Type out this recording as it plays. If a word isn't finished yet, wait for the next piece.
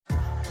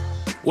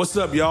What's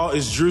up, y'all?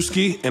 It's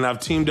Drewski, and I've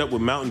teamed up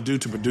with Mountain Dew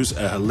to produce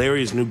a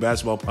hilarious new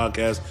basketball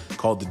podcast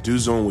called The Dew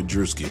Zone with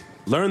Drewski.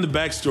 Learn the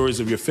backstories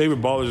of your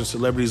favorite ballers and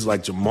celebrities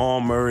like Jamal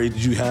Murray.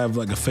 Did you have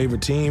like a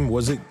favorite team?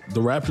 Was it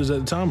the Raptors at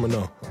the time or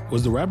no?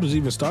 Was the Raptors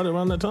even started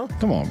around that time?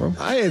 Come on, bro.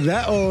 I ain't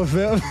that old,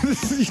 fam.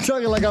 You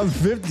talking like I'm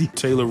 50.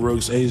 Taylor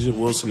Rooks, Asia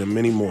Wilson, and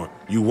many more.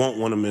 You won't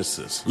want to miss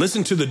this.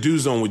 Listen to The Dew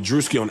Zone with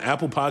Drewski on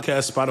Apple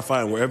Podcasts,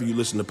 Spotify, and wherever you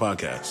listen to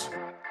podcasts.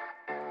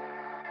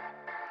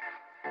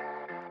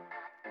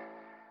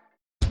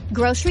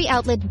 Grocery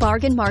Outlet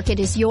Bargain Market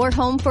is your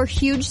home for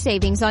huge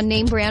savings on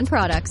name brand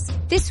products.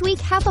 This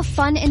week, have a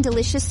fun and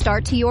delicious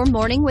start to your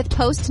morning with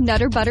Post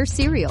Nutter Butter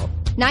cereal.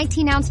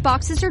 19-ounce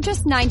boxes are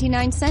just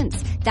 99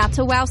 cents. That's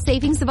a wow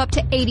savings of up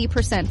to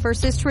 80%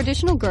 versus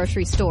traditional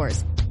grocery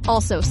stores.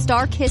 Also,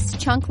 Star-Kissed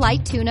Chunk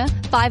Light Tuna,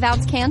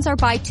 5-ounce cans are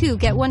buy 2,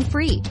 get 1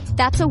 free.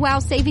 That's a wow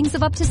savings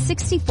of up to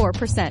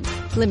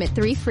 64%. Limit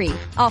 3 free.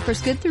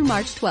 Offers good through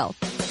March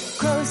 12th.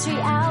 Grocery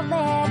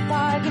Outlet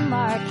Bargain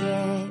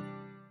Market.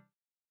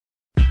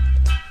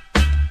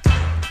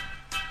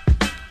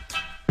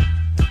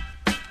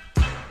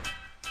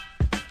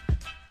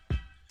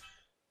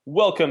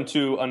 Welcome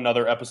to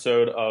another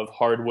episode of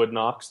Hardwood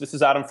Knocks. This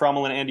is Adam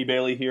Frommel and Andy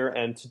Bailey here,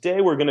 and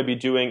today we're going to be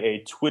doing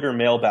a Twitter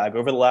mailbag.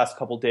 Over the last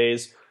couple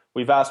days,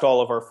 we've asked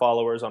all of our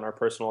followers on our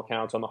personal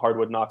accounts on the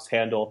Hardwood Knocks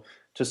handle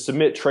to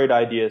submit trade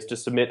ideas, to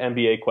submit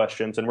NBA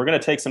questions, and we're going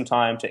to take some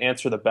time to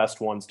answer the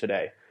best ones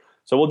today.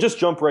 So we'll just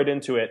jump right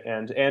into it.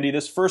 And Andy,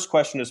 this first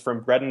question is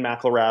from Brendan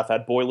McElrath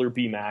at Boiler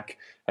BMac,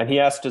 and he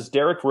asked, does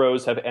Derrick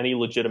Rose have any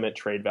legitimate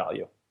trade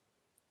value?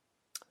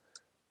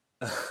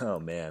 Oh,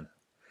 man.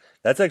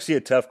 That's actually a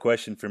tough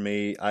question for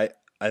me. I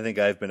think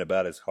I've been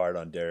about as hard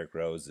on Derrick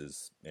Rose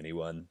as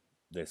anyone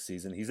this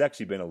season. He's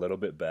actually been a little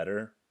bit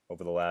better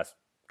over the last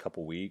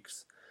couple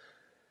weeks.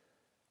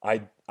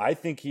 I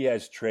think he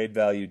has trade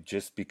value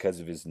just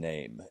because of his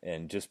name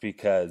and just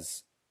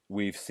because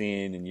we've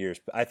seen in years.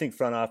 I think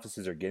front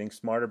offices are getting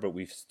smarter, but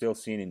we've still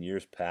seen in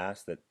years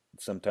past that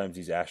sometimes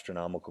these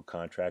astronomical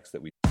contracts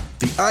that we.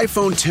 The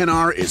iPhone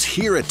XR is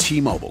here at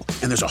T-Mobile,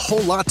 and there's a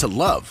whole lot to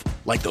love,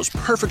 like those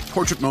perfect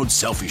portrait mode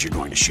selfies you're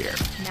going to share.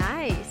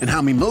 Nice. And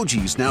how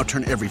Memojis now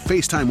turn every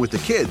FaceTime with the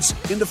kids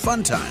into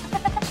fun time.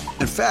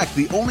 In fact,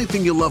 the only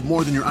thing you'll love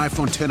more than your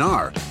iPhone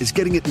XR is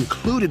getting it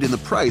included in the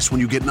price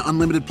when you get an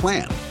unlimited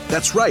plan.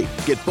 That's right,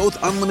 get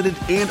both unlimited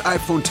and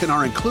iPhone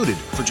XR included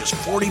for just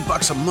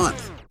 $40 a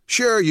month.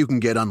 Sure, you can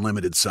get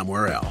unlimited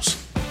somewhere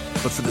else.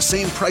 But for the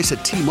same price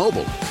at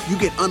T-Mobile, you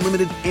get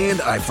unlimited and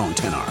iPhone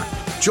XR.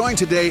 Join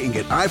today and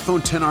get iPhone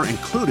XR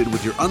included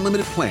with your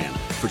unlimited plan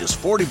for just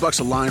 $40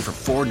 a line for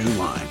 4 new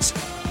lines.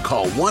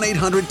 Call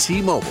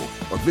 1-800-T-Mobile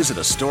or visit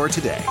a store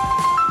today.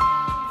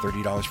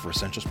 $30 for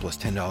Essentials plus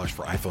 $10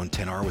 for iPhone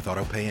XR with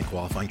autopay and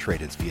qualifying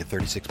trade-ins via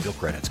 36 bill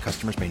credits.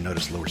 Customers may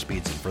notice lower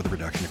speeds and further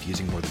reduction if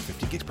using more than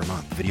 50 gigs per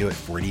month. Video at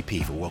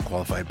 480p for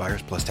well-qualified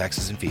buyers plus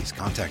taxes and fees.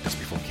 Contact us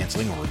before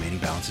canceling or remaining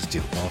balances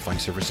due. Qualifying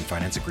service and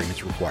finance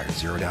agreements required.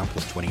 0 down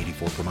plus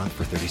 $20.84 per month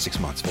for 36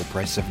 months. Full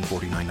price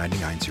 $749.99,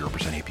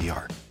 0%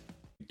 APR.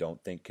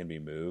 Don't think can be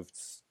moved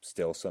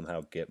still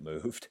somehow get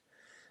moved.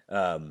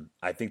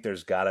 I think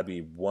there's got to be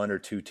 1 or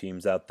 2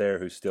 teams out there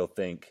who still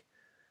think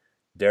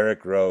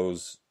Derrick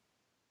Rose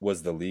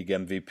was the league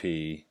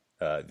MVP,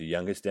 the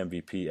youngest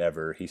MVP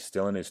ever. He's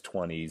still in his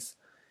 20s.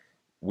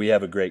 We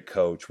have a great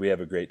coach. We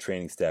have a great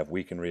training staff.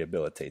 We can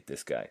rehabilitate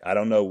this guy. I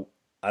don't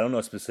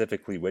know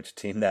specifically which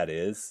team that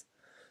is,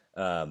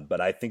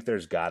 but I think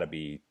there's got to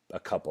be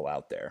a couple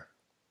out there.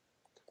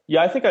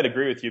 Yeah, I think I'd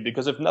agree with you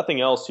because if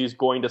nothing else, he's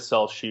going to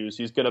sell shoes.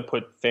 He's going to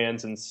put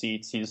fans in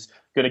seats. He's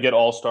going to get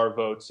all-star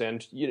votes,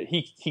 and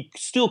he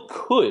still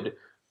could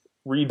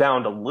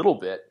rebound a little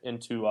bit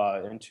into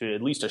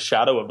at least a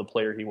shadow of the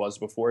player he was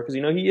before because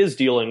he is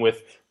dealing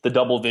with the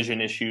double vision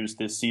issues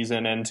this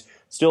season and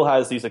still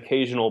has these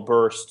occasional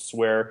bursts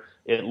where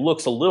it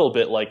looks a little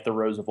bit like the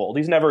Rose of old.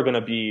 He's never going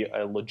to be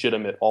a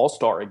legitimate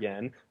all-star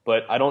again,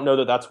 but I don't know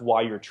that that's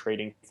why you're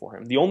trading for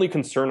him. The only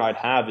concern I'd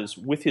have is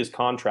with his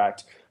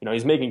contract.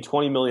 He's making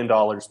 $20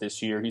 million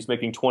this year. He's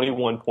making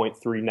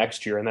 $21.3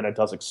 next year, and then it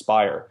does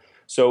expire.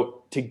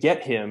 So to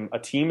get him, a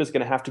team is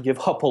going to have to give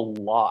up a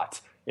lot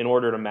in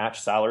order to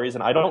match salaries.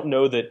 And I don't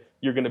know that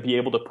you're going to be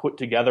able to put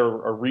together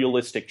a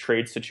realistic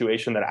trade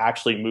situation that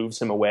actually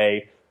moves him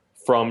away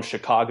from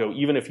Chicago,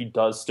 even if he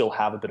does still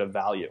have a bit of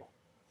value.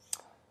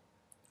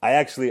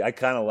 I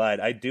kind of lied.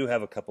 I do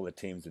have a couple of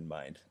teams in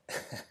mind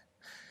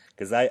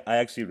because I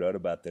actually wrote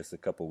about this a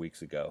couple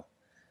weeks ago.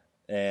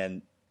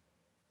 And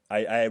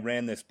I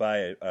ran this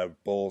by a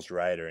Bulls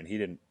writer, and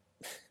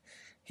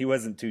he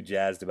wasn't too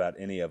jazzed about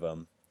any of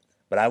them.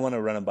 But I want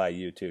to run them by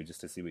you, too,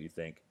 just to see what you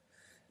think.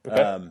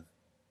 Okay.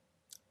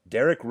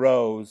 Derrick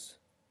Rose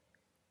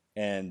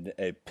and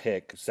a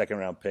pick,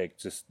 second-round pick,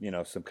 just,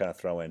 some kind of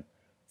throw-in,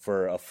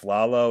 for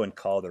Afflalo and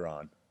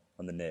Calderon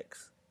on the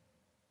Knicks.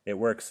 It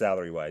works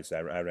salary-wise.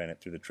 I ran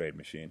it through the trade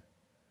machine.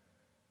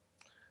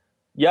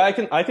 Yeah,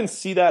 I can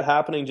see that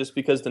happening just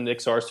because the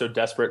Knicks are so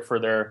desperate for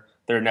their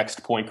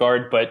next point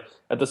guard. But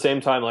at the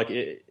same time,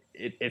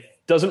 it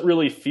doesn't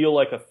really feel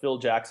like a Phil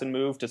Jackson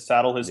move to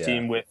saddle his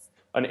team with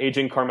an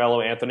aging Carmelo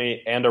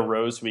Anthony and a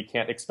Rose who we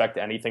can't expect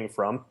anything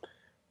from.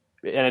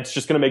 And it's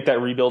just going to make that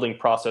rebuilding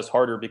process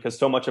harder because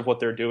so much of what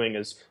they're doing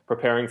is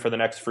preparing for the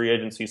next free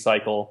agency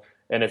cycle.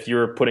 And if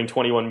you're putting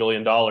 $21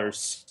 million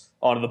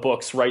onto the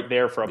books right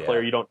there for a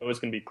player you don't know is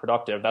going to be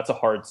productive, that's a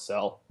hard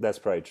sell. That's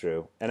probably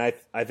true. And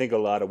I think a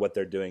lot of what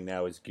they're doing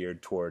now is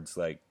geared towards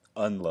like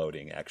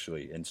unloading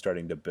actually and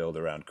starting to build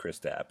around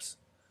Kristaps.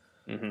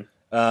 Mm-hmm.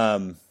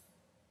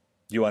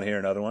 Do you want to hear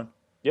another one?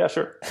 Yeah,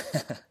 sure.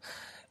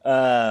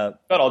 About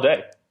all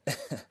day.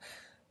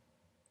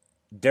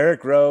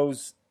 Derrick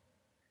Rose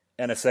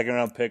and a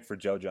second-round pick for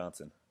Joe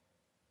Johnson.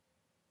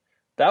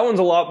 That one's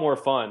a lot more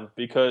fun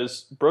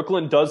because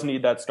Brooklyn does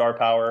need that star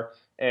power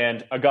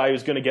and a guy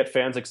who's going to get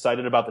fans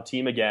excited about the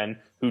team again,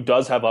 who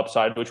does have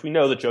upside, which we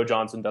know that Joe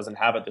Johnson doesn't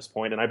have at this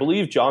point. And I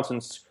believe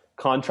Johnson's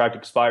contract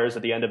expires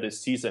at the end of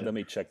this season. Let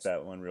me check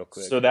that one real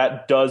quick. So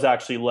that does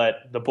actually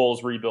let the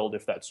Bulls rebuild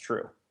if that's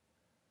true.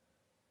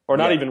 Or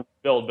not even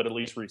rebuild, but at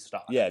least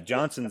restock. Yeah,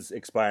 Johnson's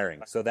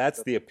expiring. So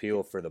that's the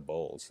appeal for the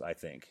Bulls, I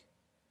think,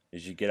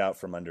 is you get out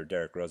from under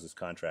Derrick Rose's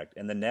contract.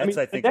 And the Nets,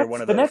 I think, are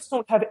one of those. The Nets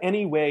don't have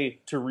any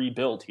way to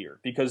rebuild here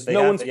because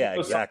one's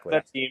going to go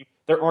that team.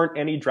 There aren't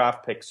any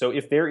draft picks. So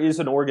if there is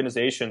an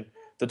organization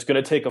that's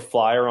going to take a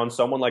flyer on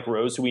someone like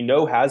Rose, who we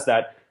know has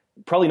that,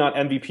 probably not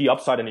MVP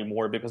upside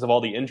anymore because of all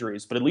the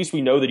injuries, but at least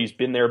we know that he's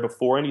been there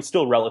before and he's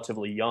still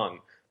relatively young,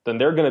 then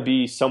they're going to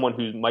be someone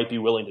who might be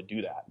willing to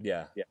do that.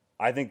 Yeah.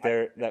 I think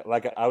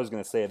like I was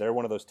going to say, they're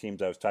one of those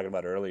teams I was talking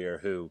about earlier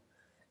who,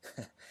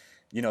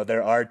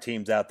 there are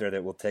teams out there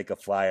that will take a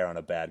flyer on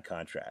a bad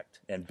contract.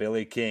 And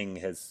Billy King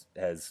has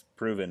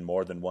proven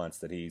more than once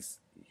that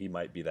he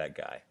might be that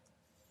guy.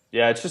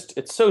 Yeah,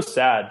 it's so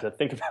sad to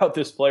think about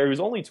this player who's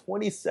only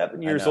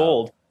 27 years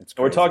old. It's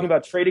we're talking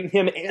about trading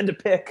him and a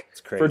pick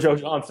for Joe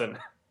Johnson.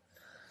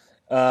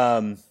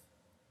 All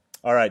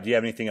right, do you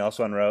have anything else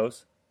on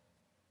Rose?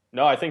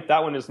 No, I think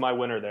that one is my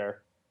winner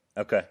there.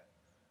 Okay.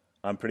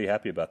 I'm pretty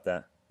happy about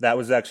that. That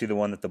was actually the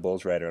one that the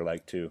Bulls writer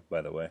liked too,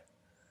 by the way.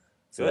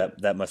 So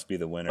that must be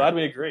the winner. Glad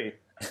we agree.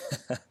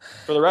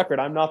 For the record,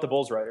 I'm not the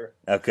Bulls writer.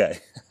 Okay.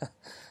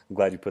 I'm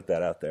glad you put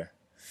that out there.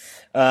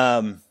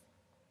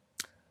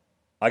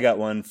 I got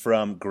one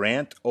from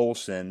Grant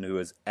Olson, who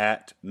is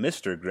at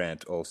Mr.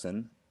 Grant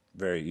Olson.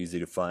 Very easy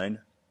to find.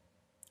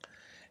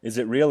 Is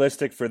it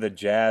realistic for the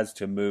Jazz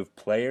to move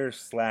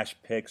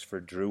players/picks for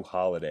Drew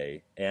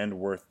Holiday and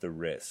worth the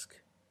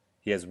risk?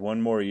 He has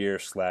one more year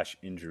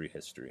 /injury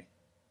history.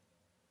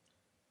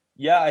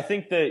 Yeah, I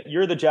think that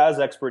you're the Jazz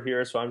expert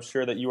here, so I'm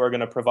sure that you are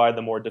going to provide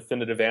the more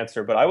definitive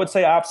answer. But I would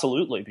say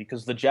absolutely,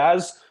 because the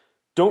Jazz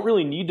don't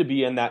really need to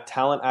be in that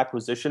talent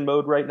acquisition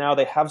mode right now.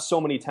 They have so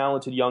many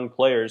talented young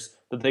players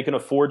that they can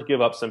afford to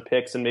give up some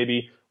picks and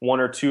maybe one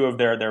or two of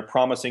their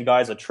promising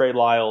guys, a Trey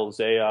Lyles,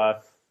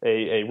 a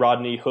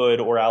Rodney Hood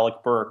or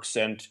Alec Burks,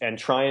 and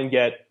try and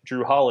get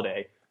Drew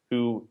Holiday,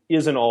 who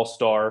is an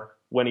all-star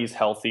when he's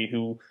healthy,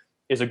 who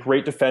is a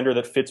great defender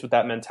that fits with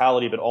that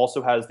mentality, but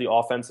also has the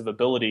offensive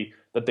ability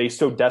that they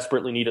so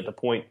desperately need at the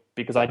point,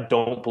 because I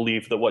don't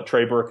believe that what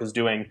Trey Burke is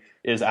doing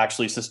is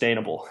actually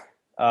sustainable.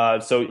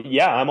 So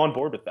yeah, I'm on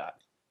board with that.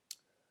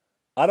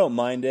 I don't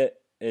mind it.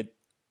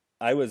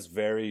 I was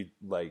very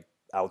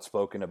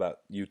outspoken about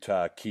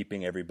Utah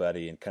keeping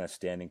everybody and kind of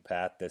standing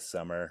pat this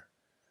summer,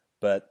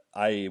 but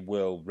I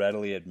will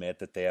readily admit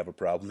that they have a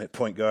problem at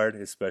point guard,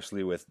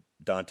 especially with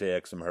Dante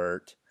Exum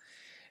hurt.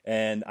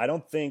 And I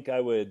don't think I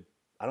would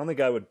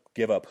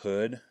give up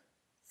Hood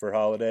for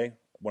Holiday,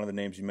 one of the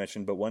names you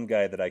mentioned, but one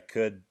guy that I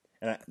could,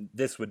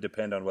 this would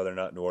depend on whether or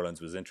not New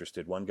Orleans was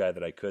interested, one guy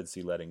that I could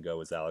see letting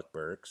go is Alec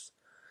Burks,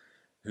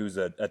 who's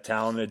a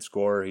talented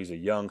scorer. He's a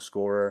young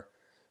scorer,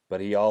 but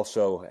he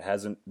also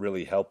hasn't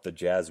really helped the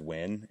Jazz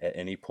win at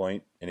any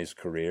point in his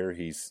career.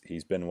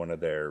 He's been one of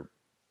their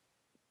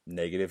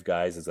negative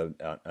guys as an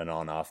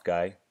on-off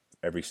guy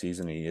every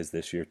season. He is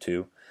this year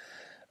too.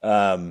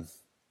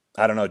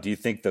 I don't know. Do you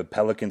think the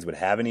Pelicans would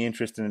have any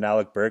interest in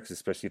Alec Burks,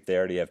 especially if they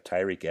already have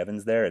Tyreek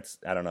Evans there?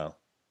 I don't know.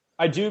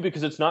 I do,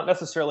 because it's not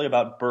necessarily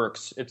about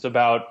Burks. It's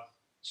about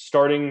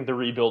starting the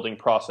rebuilding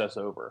process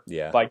over.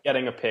 Yeah. By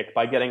getting a pick,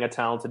 by getting a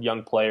talented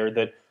young player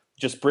that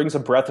just brings a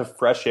breath of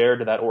fresh air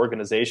to that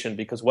organization,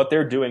 because what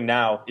they're doing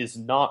now is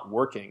not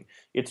working.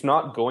 It's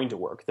not going to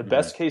work. The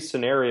best case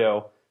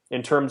scenario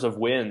in terms of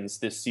wins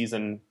this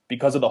season,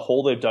 because of the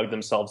hole they've dug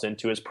themselves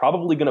into, is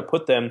probably going to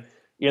put them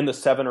in the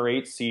 7 or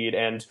 8 seed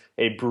and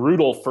a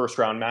brutal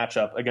first-round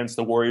matchup against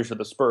the Warriors or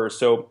the Spurs.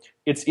 So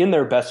it's in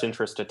their best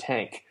interest to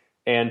tank.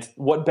 And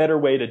what better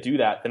way to do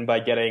that than by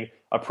getting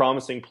a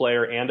promising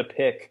player and a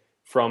pick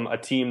from a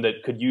team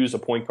that could use a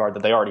point guard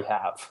that they already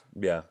have?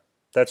 Yeah,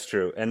 that's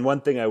true. And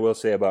one thing I will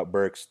say about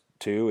Burks,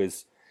 too,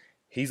 is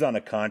he's on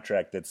a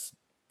contract that's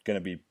going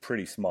to be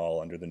pretty small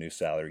under the new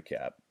salary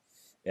cap.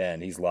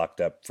 And he's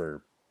locked up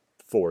for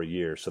 4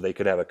 years, so they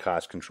could have a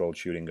cost-controlled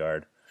shooting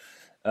guard.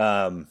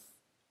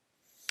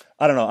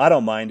 I don't know. I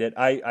don't mind it.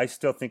 I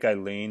still think I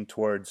lean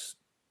towards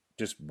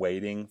just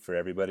waiting for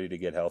everybody to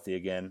get healthy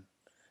again.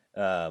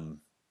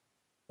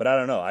 But But I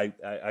don't know.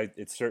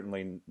 It's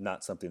certainly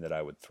not something that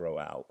I would throw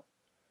out.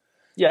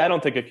 Yeah, I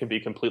don't think it can be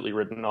completely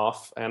written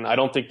off, and I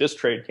don't think this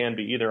trade can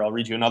be either. I'll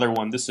read you another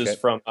one. This is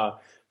from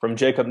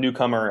Jacob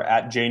Newcomer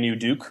at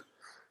JNewDuke,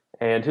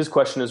 and his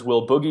question is: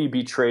 will Boogie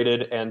be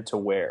traded, and to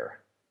where?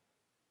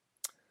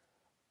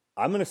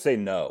 I'm going to say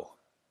no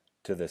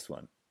to this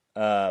one.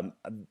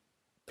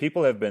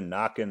 People have been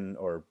knocking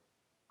or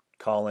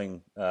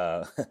calling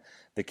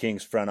the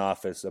Kings front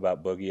office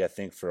about Boogie, I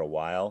think, for a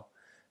while.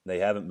 They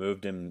haven't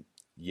moved him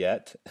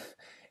yet,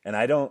 and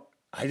I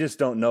just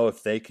don't know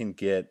if they can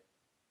get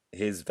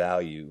his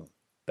value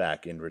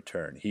back in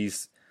return.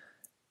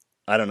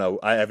 I don't know.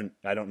 I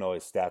don't know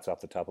his stats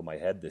off the top of my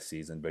head this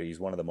season, but he's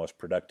one of the most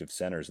productive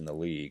centers in the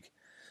league.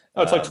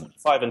 Oh, it's like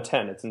 25 and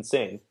 10. It's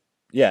insane.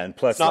 Yeah, and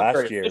plus it's not last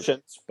very year,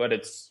 efficient, but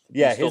it's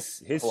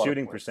his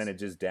shooting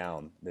percentage is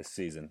down this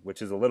season,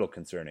 which is a little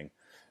concerning.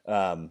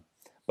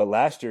 But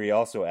last year he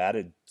also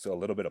added a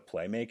little bit of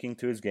playmaking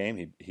to his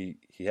game.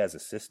 He has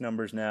assist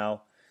numbers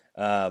now,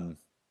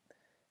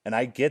 and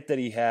I get that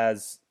he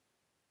has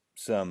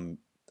some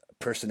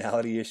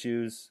personality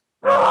issues.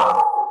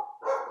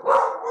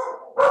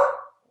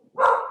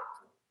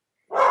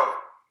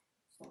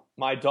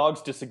 My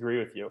dogs disagree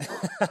with you.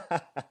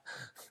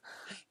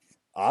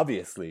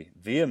 Obviously,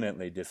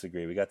 vehemently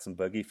disagree. We got some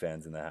Boogie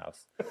fans in the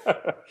house.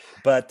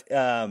 But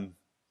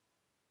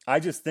I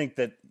just think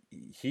that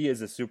he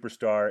is a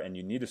superstar, and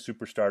you need a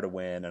superstar to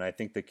win, and I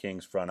think the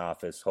Kings front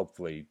office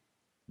hopefully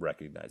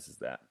recognizes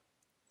that.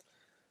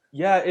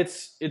 Yeah,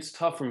 it's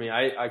tough for me.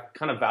 I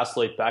kind of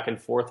vacillate back and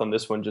forth on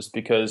this one just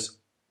because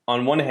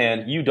on one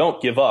hand, you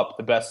don't give up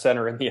the best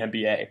center in the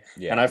NBA.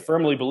 Yeah. And I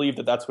firmly believe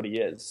that that's what he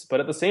is. But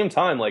at the same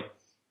time, like,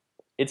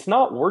 it's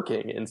not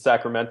working in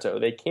Sacramento.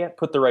 They can't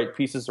put the right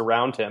pieces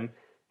around him,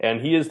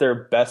 and he is their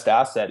best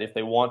asset if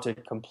they want to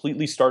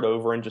completely start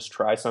over and just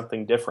try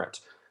something different.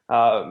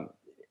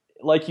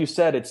 Like you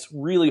said, it's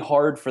really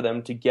hard for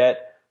them to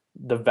get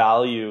the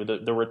value,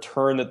 the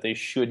return that they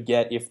should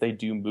get if they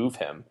do move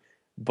him.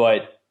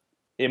 But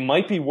it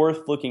might be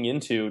worth looking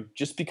into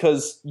just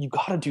because you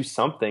got to do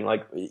something.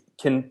 Like,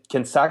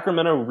 can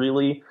Sacramento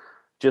really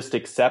just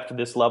accept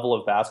this level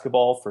of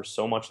basketball for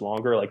so much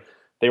longer? Like,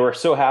 they were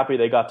so happy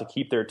they got to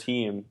keep their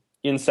team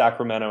in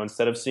Sacramento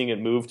instead of seeing it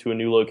move to a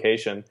new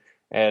location.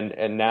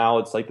 And now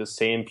it's like the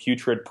same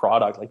putrid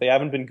product. Like, they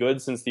haven't been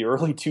good since the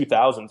early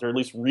 2000s, or at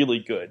least really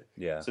good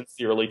since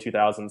the early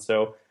 2000s.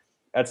 So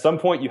at some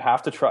point you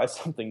have to try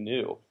something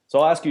new. So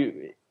I'll ask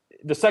you,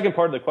 the second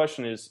part of the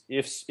question is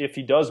if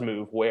he does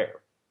move, where?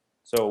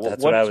 So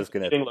that's what I was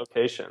going to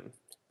location?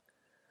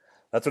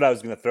 That's what I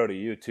was going to throw to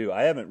you too.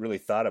 I haven't really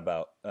thought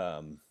about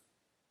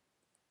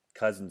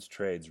Cousins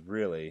trades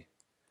really.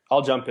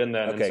 I'll jump in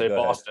then and say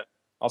Boston.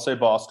 I'll say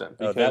Boston.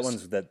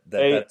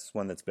 That's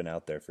one that's been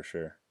out there for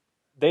sure.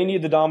 They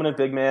need the dominant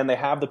big man. They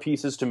have the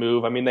pieces to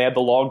move. I mean, they have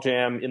the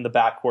logjam in the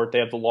backcourt. They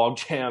have the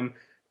logjam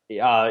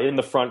in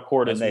the front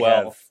court as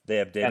well. They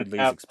have David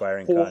Lee's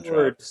expiring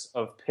contract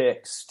of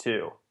picks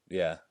too.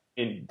 Yeah.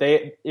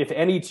 If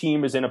any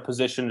team is in a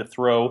position to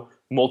throw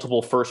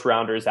multiple first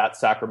rounders at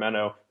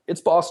Sacramento,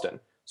 it's Boston.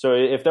 So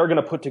if they're going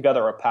to put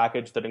together a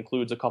package that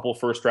includes a couple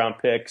first round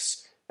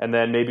picks and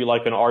then maybe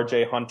like an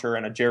RJ Hunter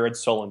and a Jared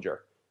Sullinger,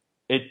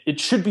 it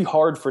should be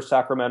hard for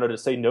Sacramento to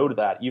say no to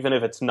that, even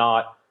if it's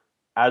not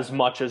as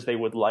much as they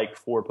would like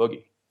for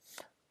Boogie.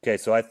 Okay,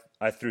 so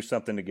I threw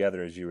something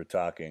together as you were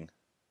talking,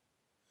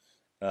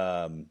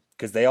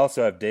 because they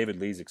also have David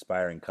Lee's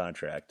expiring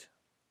contract,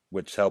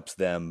 which helps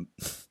them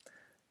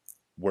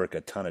work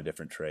a ton of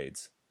different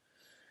trades.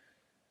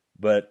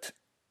 But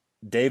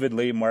David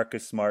Lee,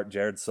 Marcus Smart,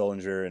 Jared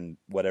Sullinger, and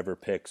whatever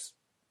picks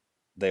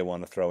they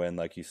want to throw in,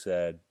 like you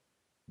said,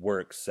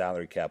 works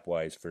salary cap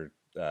wise for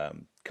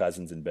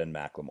Cousins and Ben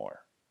McLemore.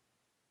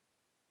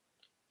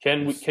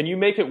 Can you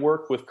make it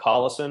work with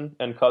Collison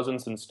and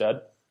Cousins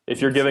instead? If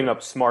you're giving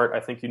up Smart,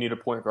 I think you need a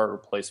point guard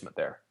replacement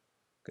there.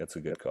 That's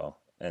a good call,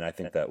 and I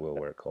think that will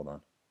work. Hold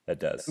on, that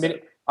does. I mean,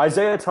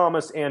 Isaiah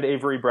Thomas and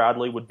Avery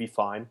Bradley would be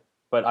fine,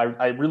 but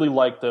I really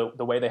like the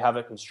way they have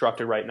it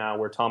constructed right now,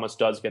 where Thomas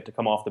does get to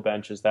come off the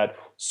bench as that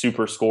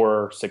super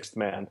scorer sixth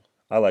man.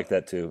 I like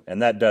that too,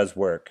 and that does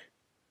work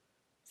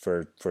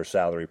for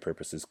salary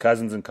purposes.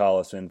 Cousins and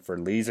Collison for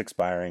Lee's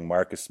expiring,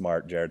 Marcus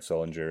Smart, Jared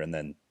Sullinger, and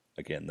then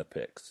again the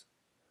picks.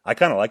 I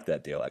kind of like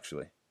that deal,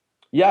 actually.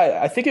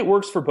 Yeah, I think it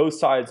works for both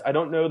sides. I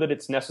don't know that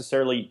it's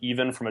necessarily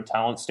even from a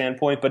talent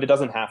standpoint, but it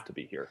doesn't have to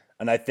be here.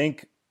 And I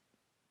think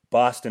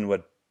Boston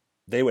would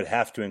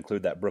have to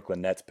include that Brooklyn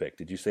Nets pick.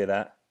 Did you say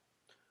that?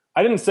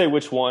 I didn't say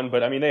which one,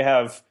 but I mean, they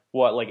have,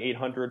 like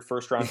 800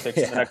 first-round picks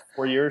in the next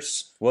 4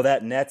 years? Well,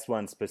 that Nets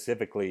one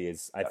specifically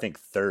is, I think,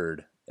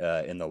 third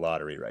in the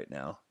lottery right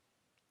now.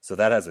 So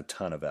that has a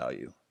ton of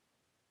value.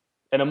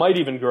 And it might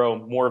even grow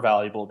more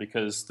valuable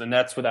because the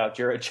Nets without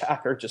Jarrett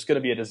Jack are just going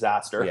to be a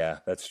disaster. Yeah,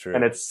 that's true.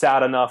 And it's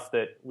sad enough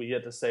that we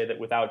get to say that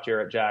without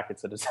Jarrett Jack,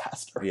 it's a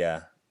disaster.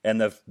 Yeah,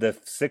 and the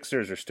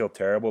Sixers are still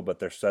terrible, but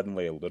they're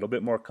suddenly a little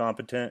bit more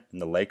competent.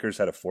 And the Lakers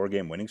had a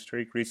 4-game winning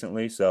streak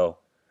recently, so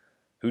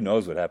who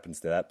knows what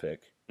happens to that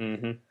pick.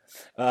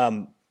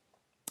 Mm-hmm.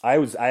 I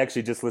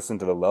actually just listened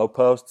to the Lowe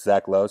Post,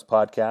 Zach Lowe's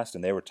podcast,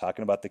 and they were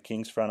talking about the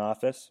Kings front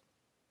office.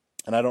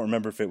 And I don't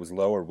remember if it was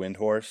Lowe or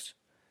Windhorst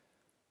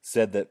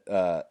said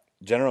that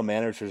general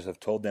managers have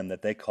told them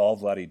that they call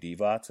Vlade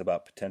Divac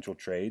about potential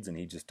trades, and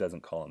he just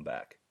doesn't call them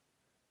back.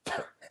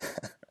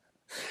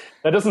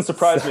 That doesn't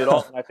surprise me at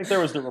all. And I think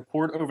there was the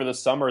report over the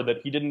summer that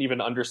he didn't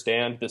even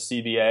understand the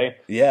CBA.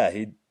 Yeah,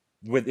 it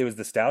was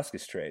the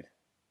Stauskas trade.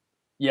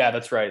 Yeah,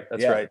 that's right.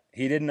 That's right.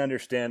 He didn't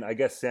understand. I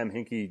guess Sam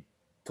Hinkie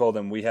told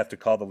him we have to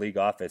call the league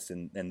office,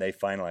 and they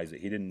finalized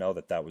it. He didn't know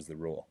that was the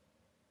rule.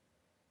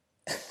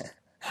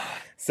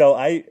 So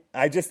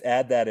I just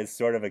add that as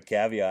sort of a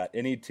caveat.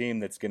 Any team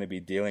that's going to be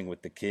dealing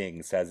with the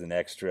Kings has an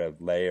extra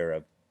layer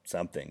of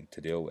something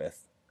to deal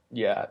with.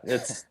 Yeah,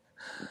 it's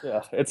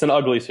an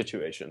ugly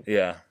situation.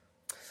 Yeah.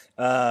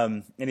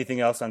 Anything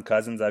else on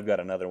Cousins? I've got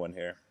another one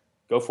here.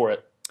 Go for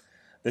it.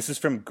 This is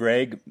from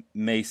Greg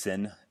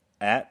Mason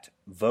at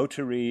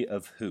Votary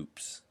of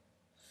Hoops.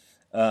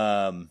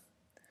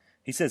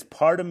 He says,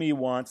 part of me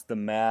wants the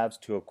Mavs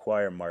to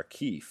acquire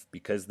Markieff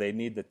because they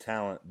need the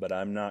talent, but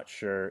I'm not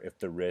sure if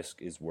the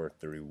risk is worth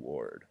the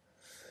reward.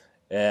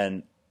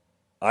 And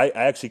I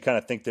actually kind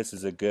of think this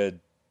is a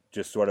good,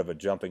 just sort of a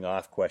jumping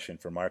off question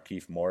for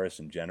Markieff Morris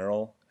in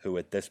general, who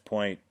at this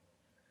point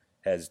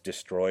has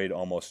destroyed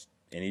almost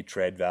any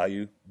trade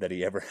value that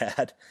he ever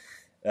had.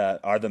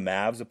 Are the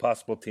Mavs a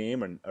possible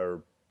team,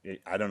 or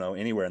I don't know,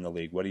 anywhere in the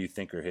league? What do you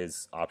think are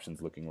his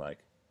options looking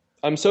like?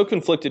 I'm so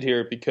conflicted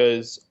here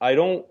because I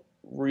don't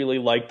really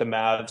like the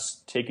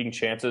Mavs taking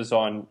chances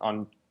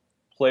on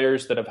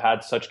players that have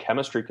had such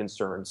chemistry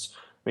concerns.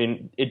 I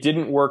mean, it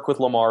didn't work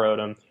with Lamar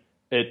Odom.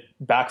 It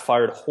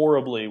backfired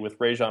horribly with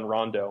Rajon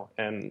Rondo.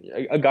 And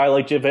a guy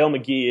like JaVale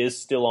McGee is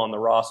still on the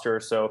roster,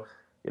 so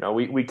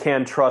we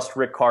can trust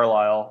Rick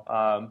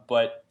Carlisle.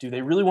 But do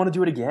they really want to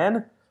do it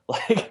again?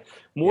 Like,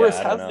 Morris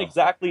hasn't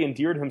exactly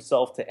endeared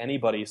himself to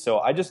anybody, so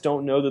I just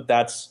don't know that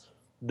that's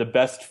the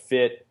best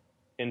fit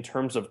in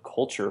terms of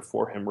culture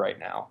for him right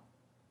now.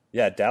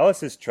 Yeah,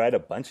 Dallas has tried a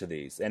bunch of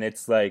these, and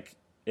it's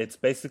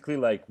basically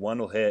like one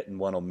will hit and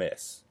one will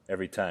miss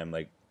every time.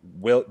 Like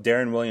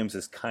Darren Williams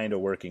is kind of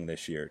working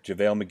this year.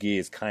 JaVale McGee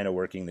is kind of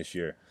working this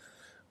year.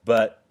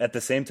 But at the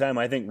same time,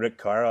 I think Rick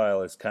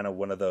Carlisle is kind of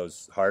one of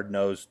those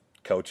hard-nosed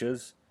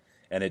coaches,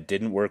 and it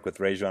didn't work with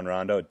Rajon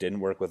Rondo. It didn't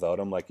work with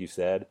Odom, like you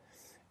said.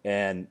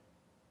 And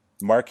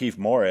Markieff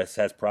Morris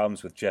has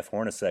problems with Jeff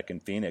Hornacek in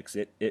Phoenix.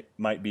 It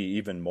might be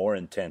even more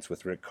intense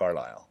with Rick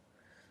Carlisle.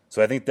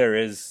 So I think there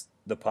is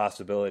the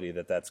possibility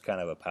that that's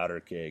kind of a powder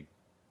keg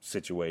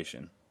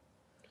situation.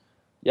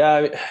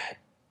 Yeah,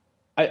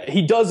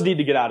 he does need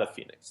to get out of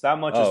Phoenix. That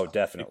much is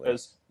definitely.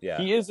 Because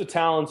he is a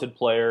talented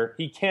player.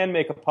 He can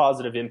make a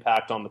positive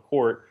impact on the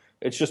court.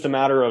 It's just a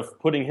matter of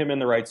putting him in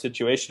the right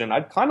situation. And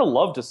I'd kind of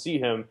love to see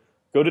him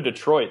go to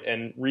Detroit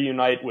and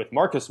reunite with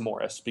Marcus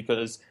Morris,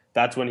 because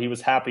that's when he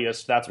was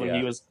happiest. That's when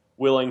he was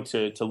willing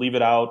to leave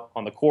it out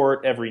on the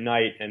court every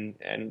night and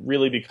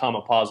really become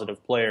a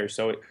positive player.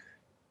 So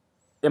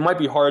it might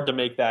be hard to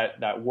make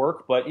that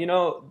work, but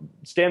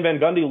Stan Van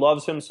Gundy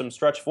loves him some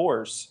stretch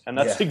fours, and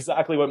that's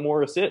exactly what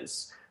Morris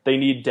is. They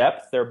need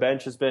depth. Their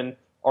bench has been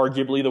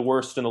arguably the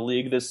worst in the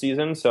league this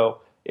season. So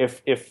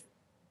if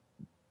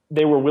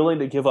they were willing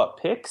to give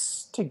up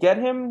picks to get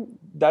him,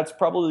 that's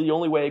probably the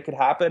only way it could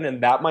happen,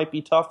 and that might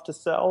be tough to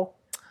sell.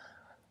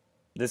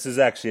 This is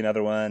actually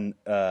another one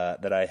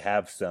that I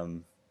have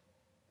some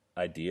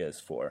ideas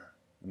for.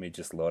 Let me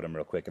just load them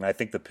real quick. And I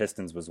think the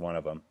Pistons was one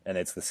of them, and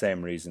it's the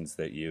same reasons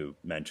that you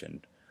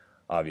mentioned,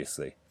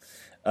 obviously.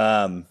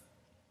 What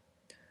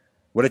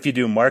if you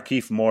do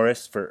Markieff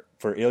Morris for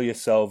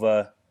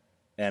Ilyasova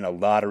and a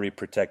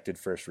lottery-protected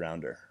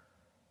first-rounder?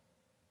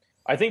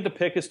 I think the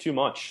pick is too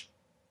much.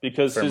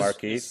 Because for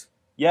Markieff?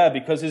 Yeah,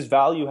 because his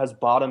value has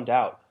bottomed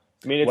out.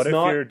 I mean, what if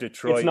you're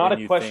Detroit, it's not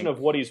a question of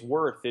what he's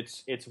worth.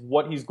 It's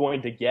what he's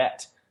going to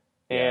get.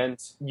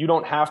 And you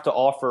don't have to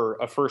offer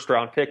a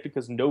first-round pick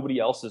because nobody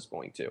else is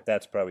going to.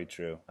 That's probably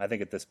true. I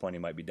think at this point he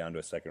might be down to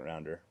a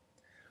second-rounder.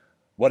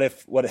 What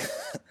if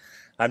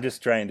I'm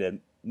just trying to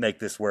make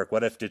this work.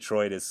 What if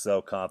Detroit is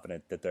so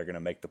confident that they're going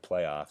to make the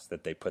playoffs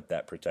that they put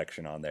that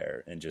protection on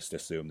there and just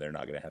assume they're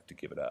not going to have to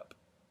give it up?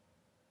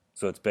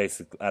 So it's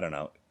basically, I don't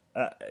know.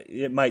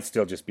 It might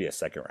still just be a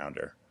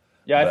second-rounder.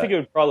 Yeah, I think it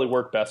would probably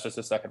work best as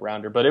a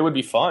second-rounder, but it would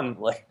be fun.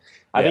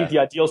 I think the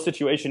ideal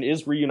situation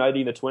is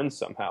reuniting the Twins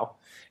somehow.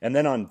 And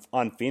then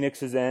on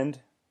Phoenix's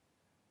end,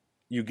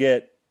 you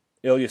get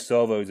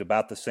Ilyasova, who's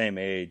about the same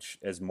age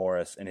as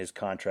Morris, and his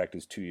contract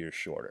is 2 years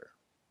shorter.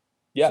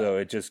 Yeah. So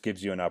it just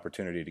gives you an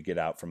opportunity to get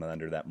out from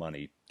under that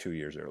money 2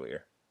 years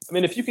earlier. I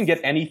mean, if you can get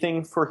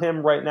anything for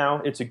him right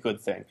now, it's a good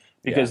thing,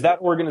 because that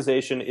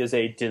organization is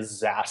a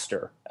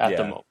disaster at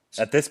the moment.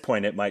 At this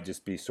point, it might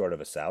just be sort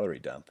of a salary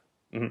dump,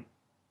 mm-hmm.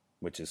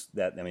 which is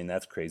that. I mean,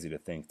 that's crazy to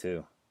think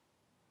too.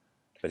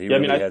 But he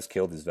has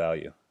killed his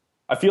value.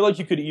 I feel like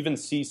you could even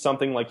see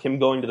something like him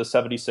going to the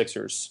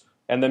 76ers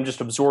and then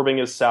just absorbing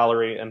his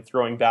salary and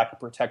throwing back a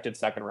protected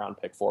second-round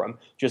pick for him.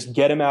 Just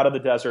get him out of the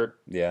desert,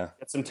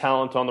 get some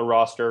talent on the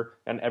roster,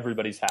 and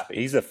everybody's happy.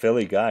 He's a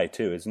Philly guy,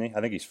 too, isn't he?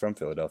 I think he's from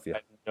Philadelphia. I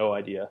have no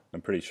idea.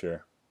 I'm pretty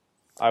sure.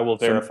 I will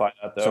verify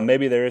that, though. So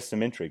maybe there is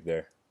some intrigue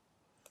there.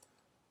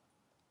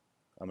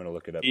 I'm going to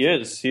look it up. He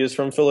is. He is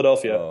from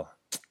Philadelphia. Oh,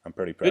 I'm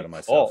pretty proud of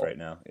myself right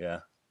now. Yeah.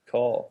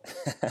 Call.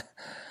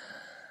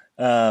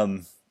 All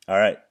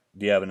right.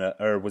 Do you have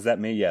or was that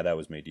me? Yeah, that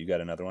was me. Do you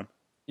got another one?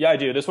 Yeah, I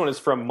do. This one is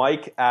from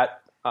Mike at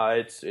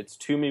it's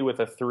Toomey with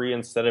a 3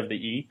 instead of the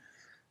E,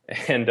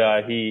 and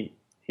he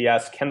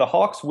asks, can the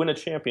Hawks win a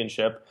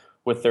championship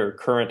with their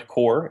current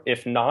core?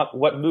 If not,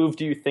 what move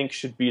do you think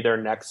should be their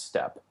next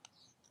step?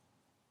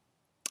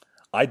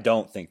 I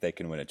don't think they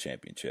can win a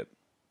championship.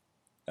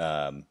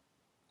 I'm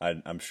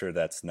sure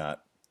that's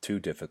not too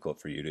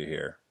difficult for you to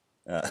hear.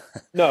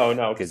 No,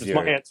 because it's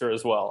my answer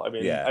as well. I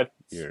mean, yeah,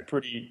 it's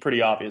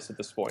pretty obvious at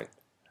this point.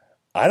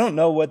 I don't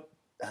know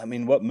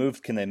what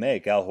moves can they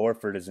make? Al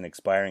Horford is an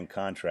expiring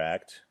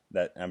contract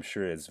that I'm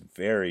sure is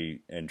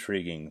very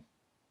intriguing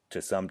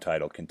to some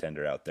title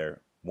contender out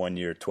there. 1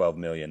 year, $12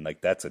 million. Like,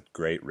 that's a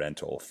great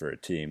rental for a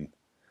team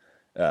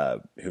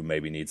who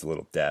maybe needs a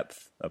little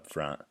depth up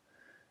front.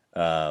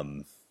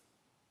 And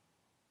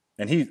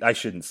I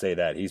shouldn't say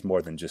that. He's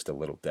more than just a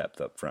little depth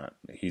up front.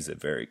 He's a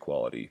very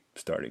quality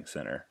starting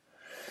center.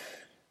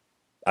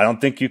 I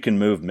don't think you can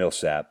move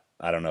Millsap.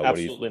 I don't know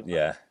Absolutely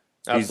not.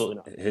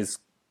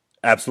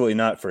 Absolutely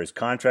not for his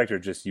contract, or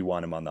just you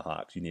want him on the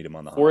Hawks. You need him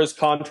on the Hawks. For his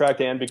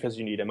contract and because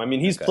you need him. I mean,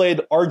 he's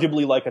played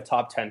arguably like a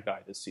top 10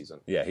 guy this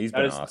season. Yeah, he's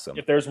been awesome.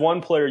 If there's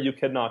one player you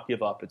cannot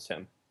give up, it's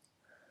him.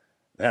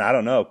 Man, I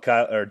don't know.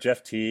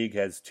 Jeff Teague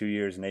has 2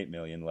 years and $8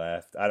 million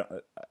left.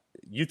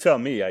 You tell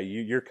me.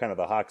 You're kind of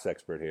the Hawks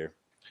expert here.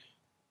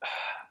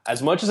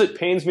 As much as it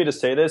pains me to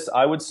say this,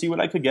 I would see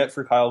what I could get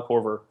for Kyle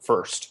Korver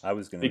first. I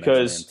was going to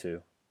mention him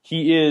too.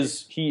 He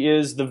is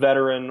the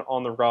veteran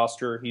on the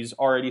roster. He's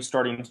already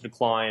starting to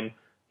decline.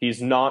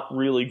 He's not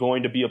really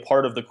going to be a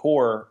part of the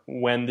core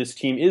when this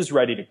team is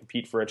ready to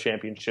compete for a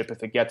championship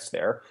if it gets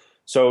there.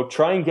 So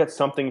try and get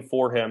something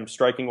for him,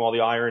 striking while the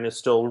iron is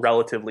still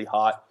relatively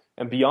hot.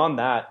 And beyond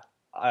that,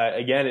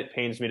 again, it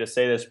pains me to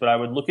say this, but I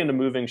would look into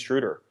moving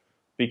Schroeder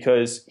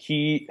because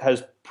he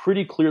has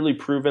pretty clearly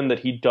proven that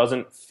he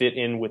doesn't fit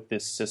in with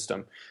this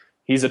system.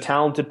 He's a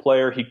talented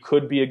player. He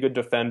could be a good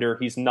defender.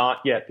 He's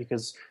not yet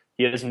because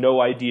he has no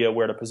idea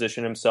where to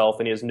position himself,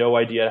 and he has no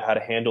idea how to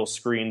handle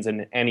screens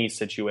in any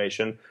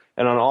situation.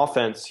 And on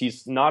offense,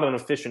 he's not an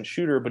efficient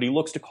shooter, but he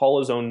looks to call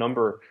his own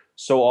number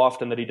so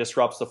often that he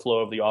disrupts the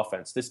flow of the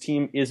offense. This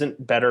team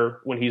isn't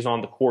better when he's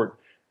on the court,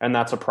 and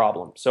that's a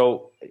problem.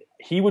 So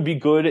he would be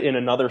good in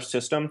another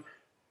system,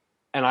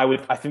 and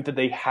I think that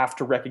they have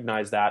to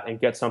recognize that and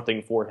get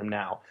something for him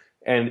now.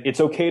 And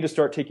it's okay to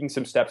start taking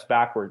some steps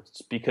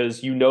backwards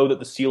because you know that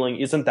the ceiling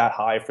isn't that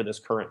high for this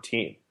current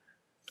team.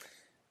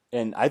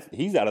 And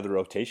he's out of the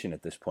rotation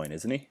at this point,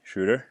 isn't he,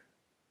 Schroeder?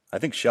 I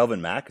think Shelvin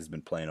Mack has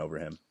been playing over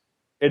him.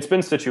 It's been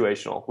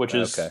situational, which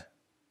is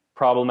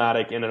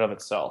problematic in and of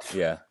itself.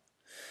 Yeah.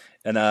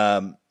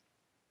 And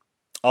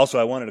also,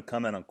 I wanted to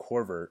comment on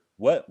Korver.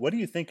 What do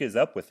you think is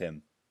up with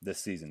him this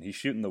season? He's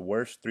shooting the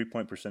worst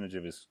three-point percentage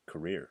of his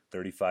career,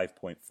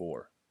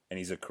 35.4, and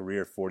he's a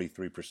career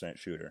 43%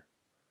 shooter.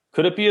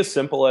 Could it be as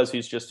simple as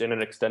he's just in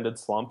an extended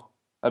slump?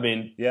 I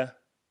mean, yeah,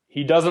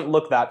 he doesn't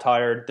look that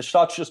tired. The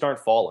shots just aren't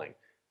falling.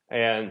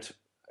 And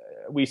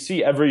we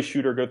see every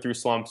shooter go through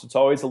slumps. It's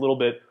always a little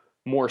bit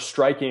more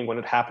striking when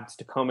it happens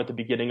to come at the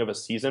beginning of a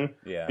season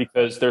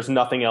because there's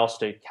nothing else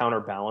to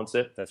counterbalance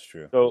it. That's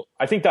true. So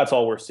I think that's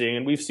all we're seeing.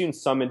 And we've seen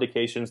some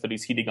indications that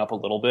he's heating up a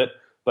little bit,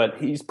 but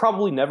he's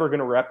probably never going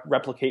to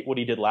replicate what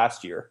he did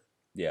last year.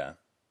 Yeah.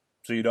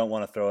 So you don't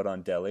want to throw it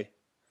on Delly?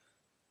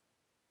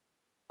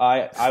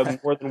 I'm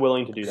more than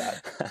willing to do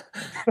that.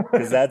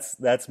 Because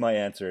that's my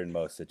answer in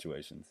most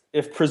situations.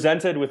 If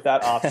presented with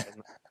that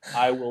option,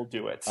 I will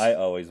do it. I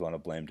always want to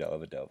blame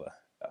Dellavedova.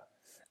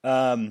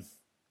 Yeah.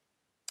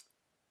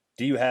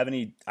 Do you have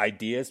any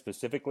ideas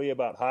specifically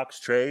about Hawks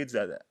trades?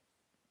 I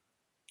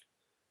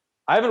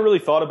haven't really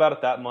thought about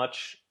it that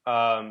much.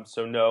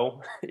 So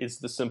no is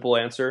the simple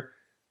answer.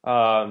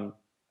 I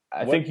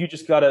think you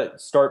just got to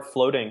start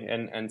floating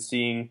and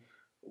seeing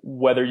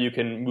whether you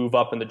can move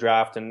up in the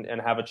draft and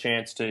have a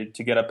chance to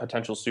get a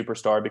potential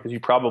superstar, because you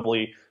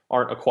probably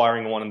aren't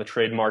acquiring one in the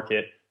trade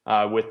market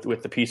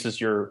with the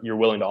pieces you're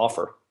willing to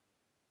offer.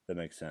 That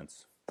makes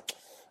sense.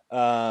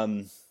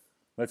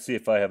 Let's see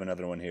if I have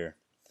another one here.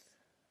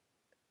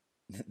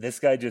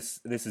 This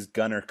is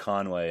Gunnar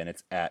Conway, and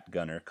it's at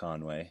Gunnar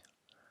Conway.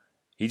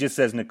 He just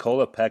says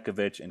Nikola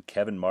Pekovic and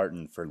Kevin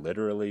Martin for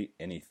literally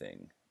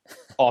anything.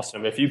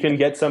 Awesome. If you can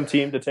get some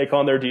team to take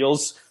on their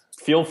deals,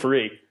 feel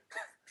free.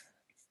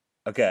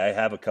 Okay, I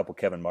have a couple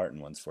Kevin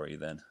Martin ones for you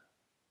then.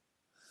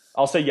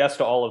 I'll say yes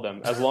to all of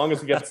them, as long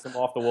as it gets them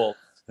off the Wolves.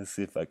 Let's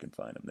see if I can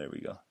find them. There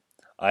we go.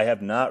 I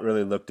have not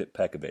really looked at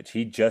Pekovic.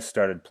 He just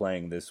started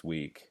playing this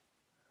week.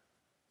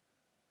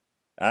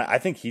 I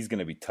think he's going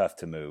to be tough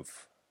to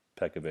move,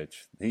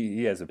 Pekovic.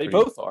 He has a They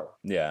both are.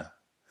 Yeah.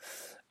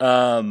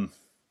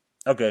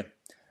 Okay.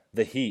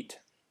 The Heat.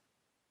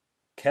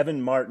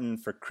 Kevin Martin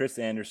for Chris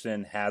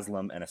Anderson,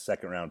 Haslam, and a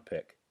second-round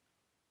pick.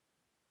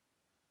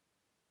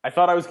 I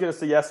thought I was going to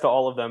say yes to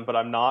all of them, but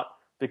I'm not,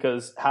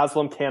 because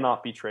Haslam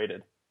cannot be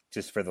traded.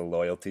 Just for the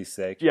loyalty's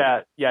sake?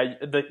 Yeah.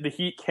 The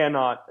Heat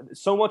cannot.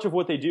 So much of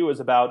what they do is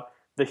about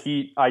the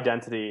Heat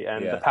identity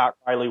and the Pat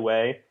Riley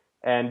way,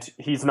 and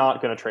he's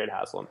not going to trade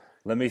Haslam.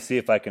 Let me see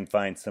if I can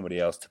find somebody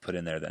else to put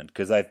in there then,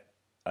 because I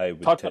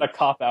would talk about a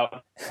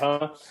cop-out.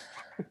 Huh?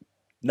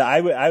 No,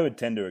 I would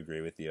tend to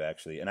agree with you,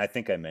 actually, and I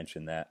think I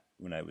mentioned that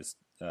when I was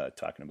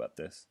talking about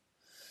this.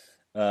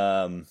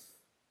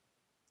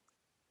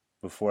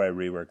 Before I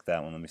rework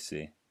that one, let me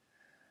see.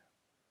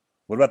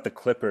 What about the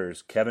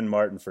Clippers? Kevin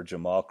Martin for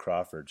Jamal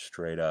Crawford,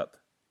 straight up.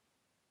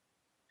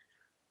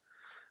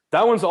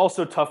 That one's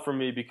also tough for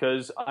me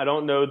because I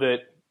don't know that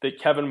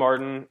Kevin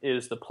Martin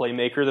is the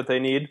playmaker that they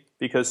need,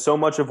 because so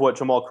much of what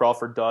Jamal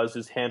Crawford does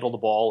is handle the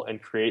ball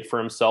and create for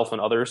himself and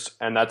others,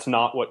 and that's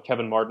not what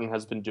Kevin Martin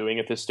has been doing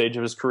at this stage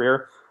of his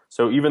career.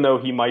 So even though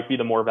he might be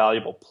the more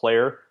valuable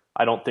player,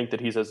 I don't think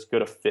that he's as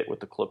good a fit with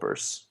the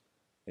Clippers.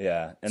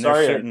 Yeah. And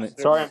sorry,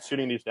 I'm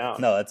shooting these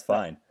down. No, that's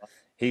fine.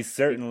 He's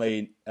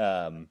certainly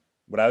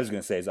what I was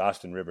going to say is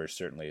Austin Rivers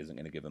certainly isn't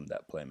going to give him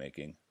that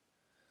playmaking.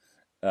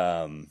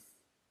 I'm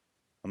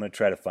going to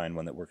try to find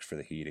one that works for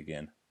the Heat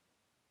again.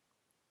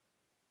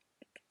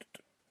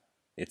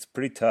 It's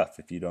pretty tough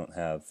if you don't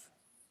have...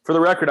 For the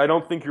record, I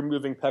don't think you're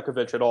moving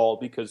Pekovic at all,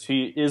 because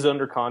he is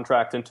under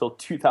contract until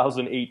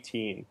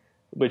 2018,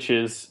 which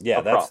is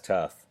that's problem.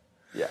 tough.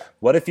 Yeah.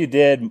 What if you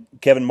did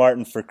Kevin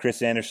Martin for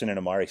Chris Anderson and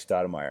Amari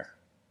Stoudemire?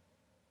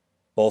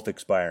 Both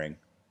expiring.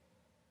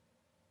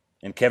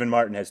 And Kevin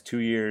Martin has 2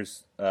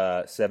 years,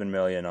 $7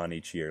 million on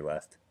each year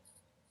left.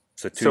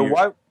 So 2 years.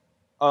 Why?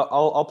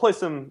 I'll play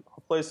some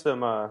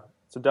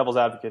devil's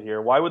advocate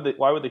here. Why would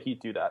the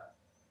Heat do that?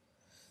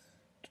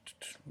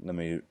 Let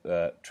me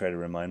try to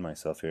remind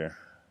myself here.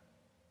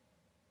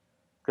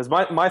 Because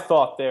my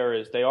thought there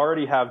is they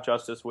already have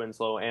Justice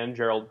Winslow and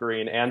Gerald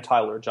Green and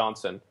Tyler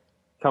Johnson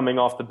coming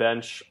off the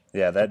bench.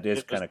 Yeah, that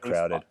is kind of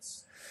crowded.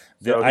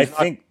 So I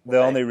think the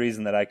only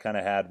reason that I kind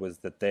of had was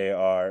that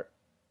they're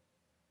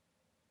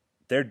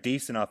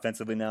decent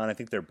offensively now, and I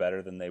think they're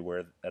better than they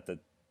were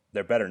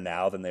they're better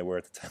now than they were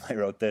at the time I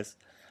wrote this.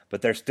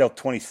 But they're still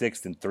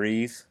 26th in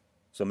threes,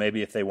 so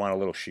maybe if they want a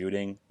little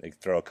shooting, they could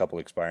throw a couple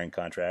expiring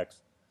contracts.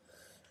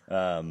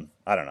 I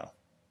don't know.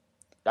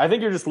 I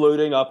think you're just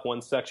loading up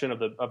one section of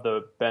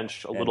the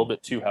bench a little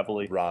bit too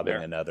heavily,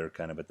 robbing another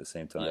kind of at the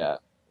same time.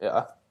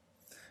 Yeah.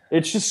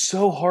 It's just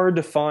so hard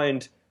to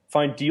find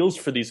deals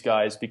for these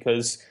guys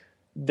because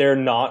they're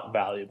not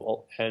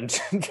valuable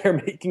and they're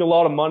making a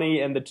lot of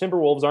money, and the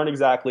Timberwolves aren't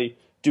exactly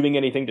doing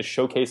anything to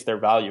showcase their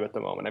value at the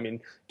moment. I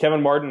mean,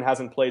 Kevin Martin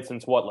hasn't played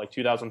since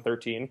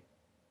 2013?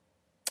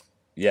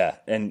 Yeah,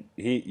 and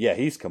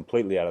he's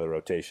completely out of the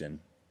rotation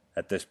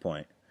at this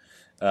point.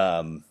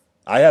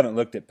 I haven't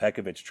looked at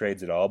Pekovic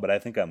trades at all, but I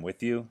think I'm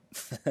with you.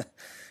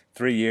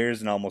 3 years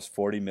and almost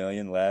 $40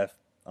 million left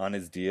on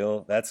his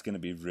deal. That's going to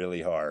be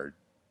really hard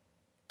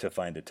to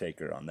find a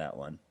taker on that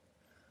one.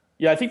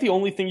 Yeah, I think the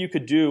only thing you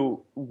could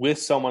do with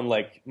someone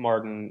like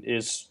Martin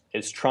is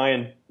try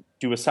and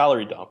do a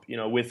salary dump,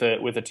 with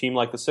a team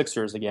like the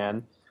Sixers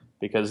again,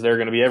 because they're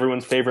going to be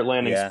everyone's favorite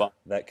landing spot.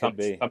 That could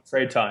be. Come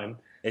trade time.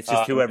 It's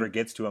just whoever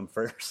gets to him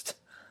first.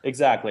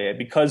 Exactly,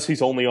 because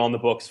he's only on the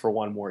books for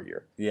one more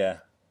year. Yeah.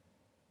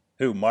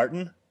 Who,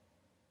 Martin?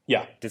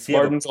 Yeah. Does he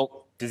have an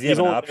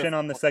option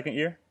on the second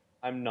year?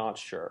 I'm not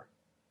sure.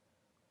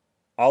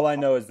 All I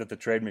know is that the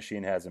trade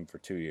machine has him for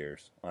 2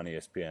 years on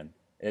ESPN.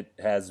 It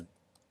has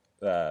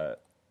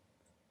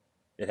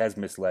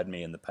misled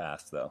me in the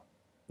past, though.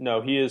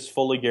 No, he is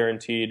fully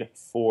guaranteed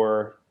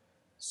for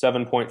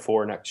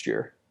 7.4 next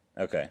year.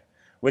 Okay.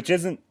 Which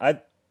isn't...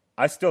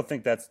 I still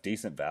think that's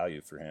decent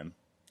value for him.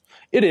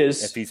 It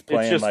is. If he's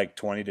playing like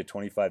 20 to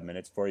 25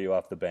 minutes for you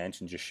off the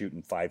bench and just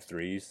shooting 5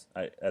 threes,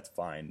 that's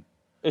fine.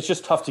 It's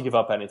just tough to give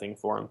up anything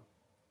for him.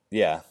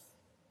 Yeah.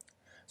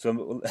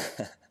 So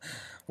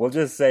we'll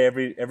just say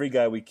every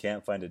guy we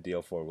can't find a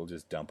deal for, we'll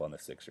just dump on the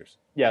Sixers.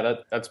 Yeah,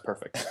 that's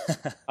perfect.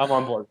 I'm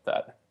on board with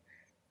that.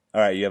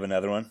 All right, you have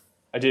another one?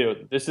 I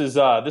do. This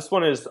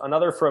one is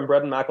another from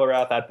Brendan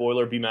McElrath at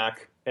Boiler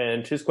BMac,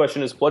 and his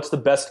question is, what's the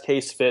best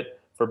case fit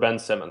for Ben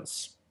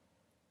Simmons?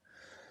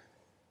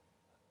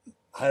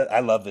 I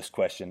love this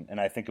question, and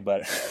I think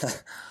about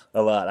it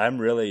a lot. I'm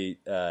really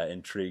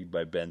intrigued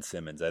by Ben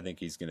Simmons. I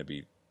think he's going to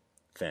be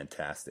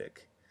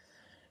fantastic.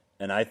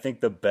 And I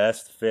think the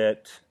best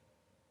fit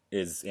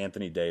is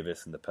Anthony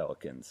Davis and the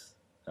Pelicans.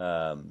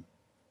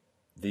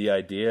 The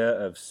idea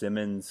of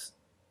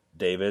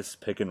Simmons-Davis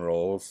pick and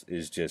rolls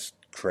is just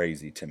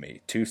crazy to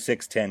me. 2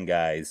 6'10"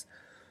 guys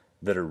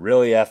that are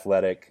really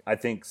athletic. I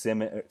think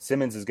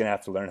Simmons is going to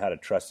have to learn how to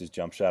trust his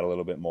jump shot a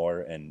little bit more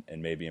and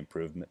maybe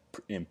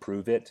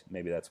improve it.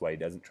 Maybe that's why he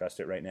doesn't trust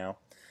it right now.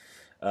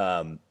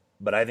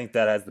 But I think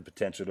that has the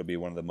potential to be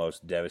one of the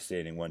most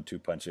devastating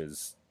 1-2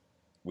 punches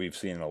we've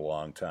seen in a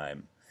long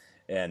time.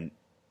 And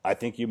I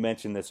think you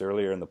mentioned this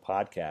earlier in the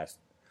podcast.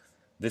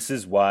 This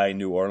is why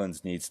New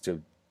Orleans needs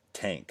to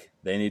tank.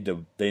 They need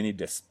to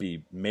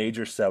be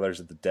major sellers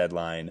at the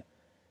deadline.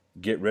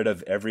 Get rid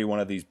of every one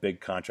of these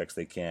big contracts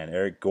they can.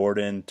 Eric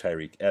Gordon,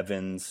 Tyreek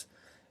Evans,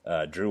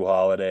 Drew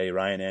Holiday,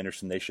 Ryan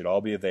Anderson, they should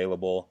all be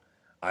available.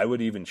 I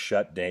would even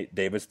shut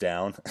Davis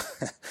down,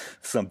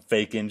 some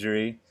fake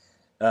injury,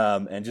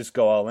 and just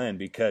go all in,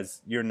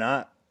 because you're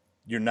not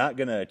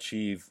going to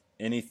achieve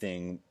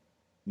anything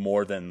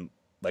more than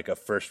like a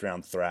first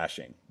round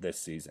thrashing this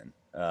season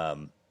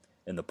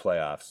in the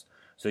playoffs.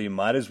 So you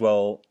might as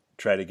well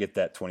try to get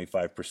that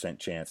 25%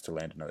 chance to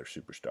land another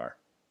superstar.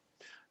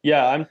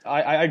 Yeah,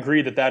 I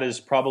agree that is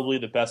probably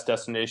the best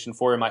destination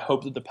for him. I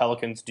hope that the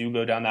Pelicans do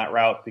go down that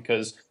route,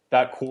 because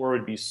that core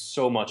would be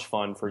so much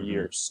fun for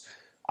years.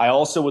 I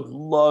also would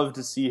love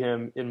to see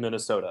him in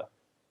Minnesota,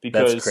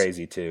 because that's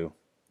crazy too.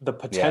 The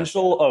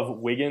potential of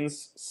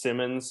Wiggins,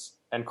 Simmons,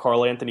 and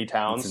Karl Anthony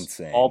Towns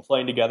all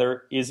playing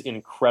together is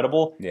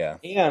incredible. Yeah.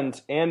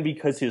 And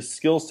because his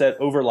skill set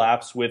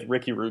overlaps with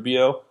Ricky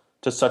Rubio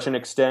to such an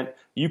extent,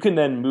 you can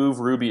then move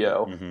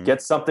Rubio,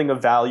 get something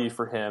of value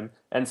for him,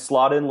 and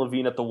slot in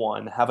LaVine at the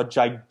 1, have a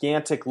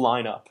gigantic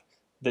lineup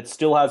that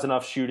still has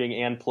enough shooting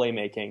and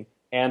playmaking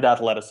and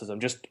athleticism,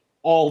 just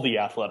all the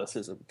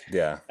athleticism.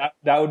 Yeah.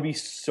 That would be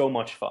so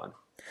much fun.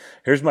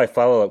 Here's my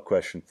follow-up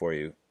question for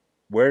you.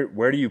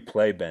 Where do you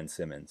play Ben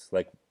Simmons?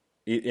 Like,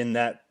 in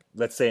that,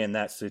 let's say in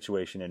that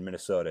situation in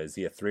Minnesota, is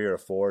he a 3 or a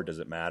 4? Does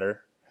it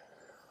matter?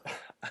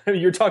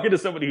 You're talking to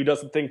somebody who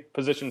doesn't think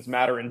positions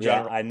matter in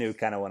general. Yeah, I knew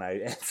kind of when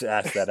I asked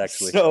that,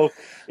 actually. So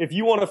if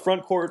you want a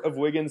front court of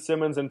Wiggins,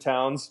 Simmons, and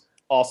Towns,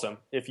 awesome.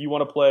 If you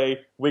want to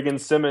play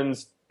Wiggins,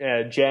 Simmons,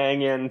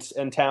 Jang,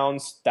 and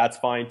Towns, that's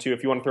fine too.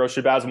 If you want to throw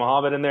Shabazz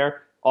Muhammad in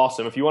there,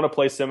 awesome. If you want to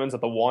play Simmons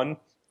at the 1,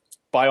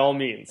 by all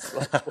means.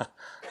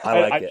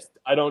 I like it.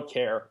 I don't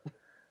care.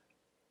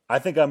 I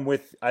think I'm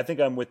with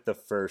the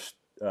first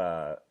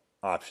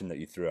option that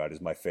you threw out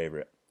is my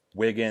favorite.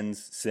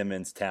 Wiggins,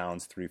 Simmons,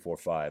 Towns, 3, 4,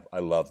 5. I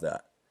love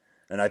that,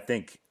 and I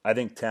think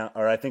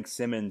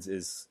Simmons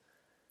is,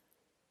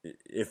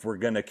 if we're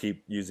gonna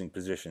keep using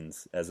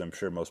positions, as I'm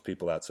sure most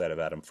people outside of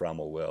Adam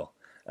Fromel will,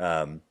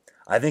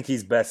 I think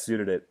he's best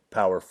suited at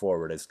power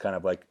forward as kind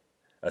of like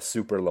a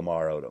super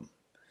Lamar Odom,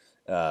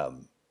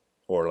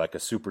 or like a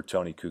super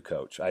Tony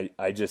Kukoc.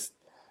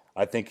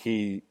 I think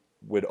he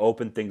would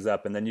open things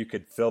up, and then you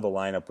could fill the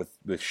lineup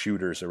with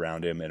shooters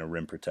around him and a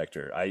rim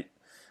protector.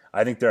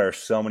 I think there are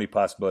so many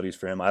possibilities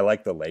for him. I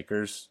like the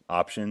Lakers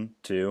option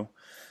too.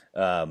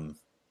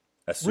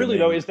 Really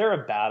though, is there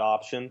a bad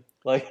option?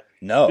 Like,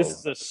 no, this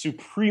is a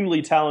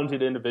supremely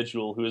talented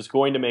individual who is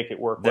going to make it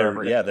work. There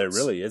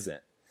really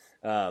isn't.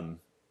 And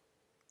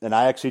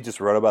I actually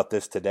just wrote about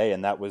this today,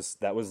 and that was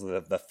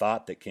the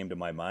thought that came to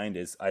my mind.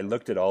 Is I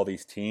looked at all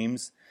these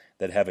teams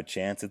that have a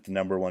chance at the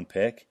number 1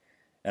 pick,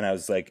 and I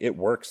was like, it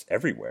works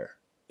everywhere.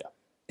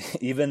 Yeah.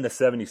 Even the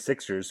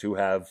 76ers, who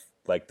have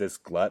like this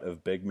glut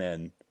of big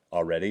men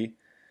already,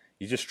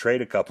 you just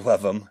trade a couple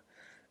of them,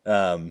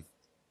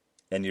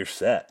 and you're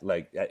set.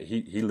 Like,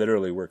 he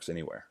literally works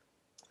anywhere.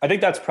 I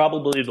think that's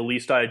probably the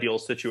least ideal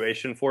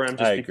situation for him.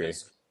 I agree.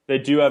 They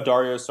do have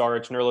Dario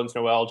Saric, Nerlens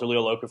Noel,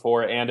 Jahlil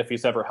Okafor, and if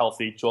he's ever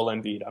healthy, Joel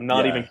Embiid. I'm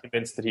not even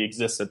convinced that he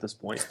exists at this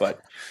point.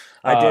 But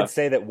I did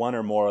say that one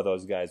or more of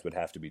those guys would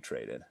have to be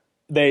traded.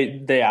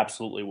 They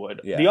absolutely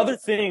would. Yeah. The other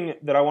thing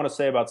that I want to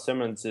say about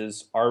Simmons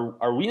is,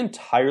 are we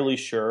entirely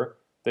sure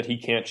that he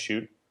can't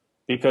shoot?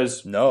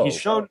 Because he's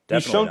shown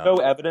no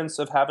evidence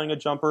of having a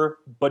jumper,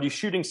 but he's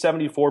shooting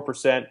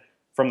 74%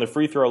 from the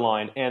free throw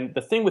line. And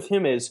the thing with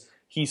him is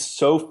he's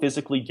so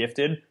physically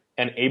gifted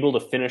and able to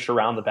finish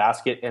around the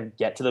basket and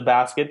get to the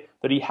basket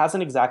that he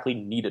hasn't exactly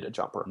needed a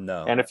jumper.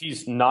 No. And if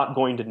he's not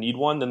going to need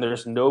one, then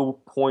there's no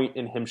point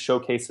in him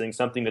showcasing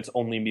something that's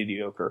only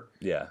mediocre.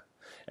 Yeah.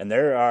 And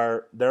there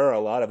are a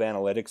lot of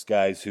analytics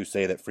guys who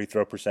say that free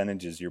throw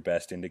percentage is your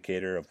best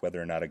indicator of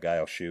whether or not a guy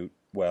will shoot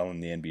well in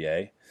the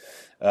NBA.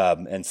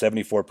 And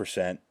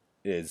 74%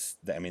 is,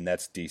 I mean,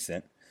 that's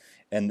decent.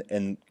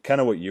 And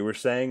kind of what you were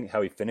saying,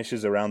 how he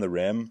finishes around the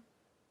rim.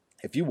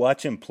 If you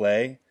watch him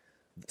play,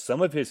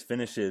 some of his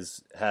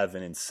finishes have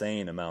an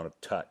insane amount of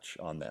touch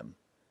on them.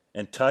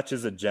 And touch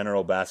is a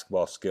general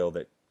basketball skill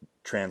that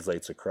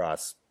translates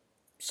across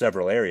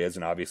several areas,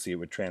 and obviously it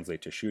would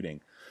translate to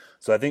shooting.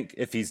 So I think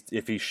if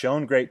he's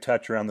shown great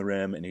touch around the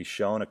rim and he's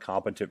shown a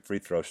competent free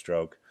throw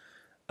stroke,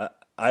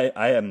 I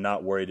am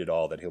not worried at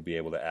all that he'll be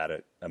able to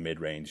add a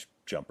mid-range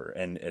jumper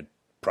and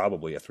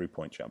probably a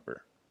 3-point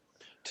jumper.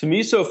 To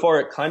me, so far,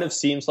 it kind of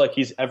seems like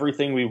he's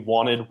everything we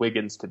wanted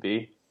Wiggins to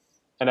be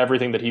and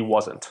everything that he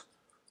wasn't.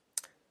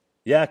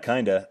 Yeah,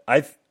 kind of.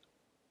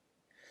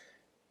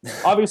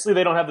 Obviously,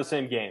 they don't have the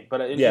same game, but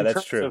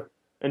that's true.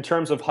 In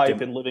terms of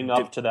hype and living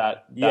up to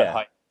that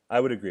hype. I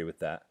would agree with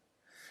that.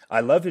 I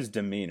love his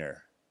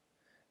demeanor.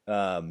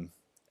 And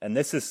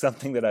this is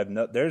something that I've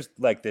noticed. There's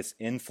like this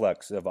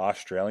influx of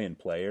Australian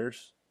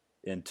players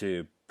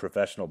into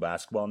professional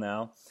basketball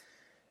now.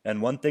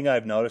 And one thing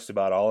I've noticed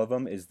about all of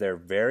them is they're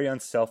very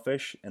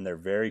unselfish and they're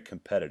very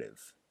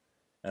competitive.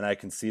 And I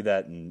can see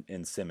that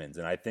in Simmons.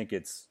 And I think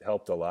it's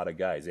helped a lot of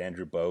guys.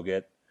 Andrew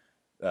Bogut,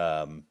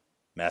 Matt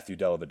Matthew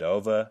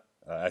Dellavedova.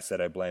 I said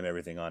I blame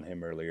everything on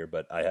him earlier,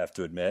 but I have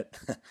to admit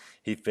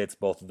he fits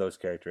both of those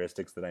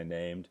characteristics that I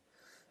named.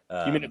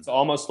 You mean it's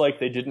almost like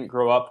they didn't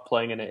grow up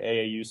playing in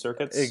AAU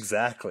circuits?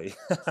 Exactly.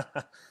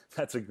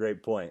 That's a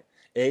great point.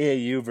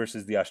 AAU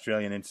versus the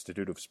Australian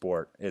Institute of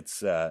Sport.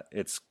 It's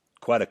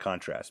quite a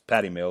contrast.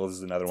 Patty Mills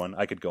is another one.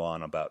 I could go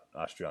on about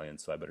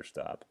Australians, so I better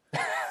stop.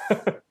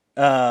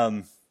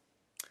 Okay,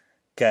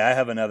 I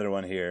have another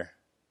one here.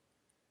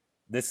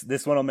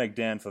 This one will make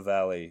Dan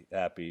Favale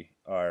happy,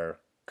 our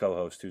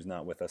co-host who's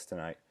not with us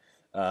tonight.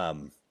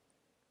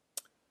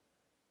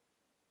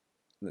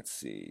 Let's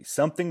see.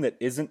 Something that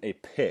isn't a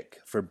pick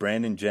for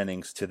Brandon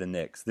Jennings to the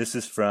Knicks. This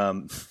is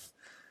from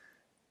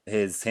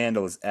his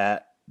handle is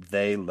at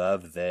They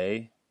Love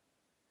They.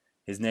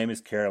 His name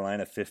is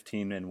Carolina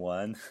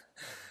 15-1.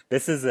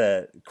 This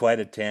is quite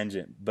a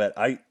tangent, but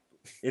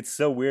it's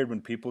so weird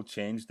when people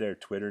change their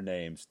Twitter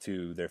names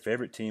to their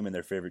favorite team and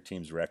their favorite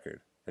team's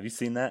record. Have you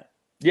seen that?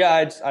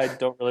 Yeah, I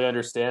don't really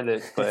understand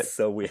it, but it's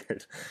so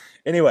weird.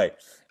 Anyway,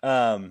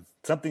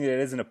 something that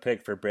isn't a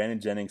pick for Brandon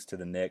Jennings to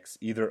the Knicks,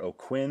 either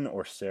O'Quinn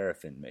or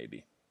Seraphin,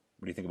 maybe.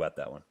 What do you think about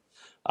that one?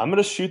 I'm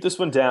going to shoot this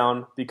one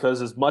down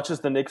because as much as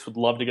the Knicks would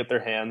love to get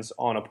their hands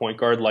on a point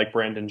guard like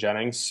Brandon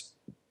Jennings,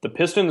 the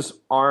Pistons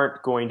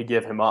aren't going to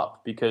give him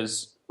up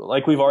because,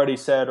 like we've already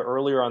said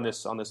earlier on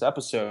this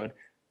episode,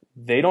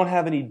 they don't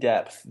have any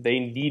depth. They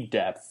need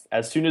depth.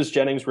 As soon as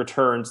Jennings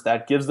returns,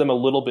 that gives them a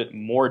little bit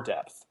more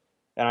depth.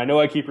 And I know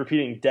I keep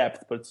repeating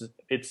depth, but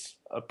it's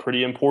a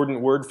pretty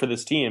important word for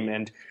this team,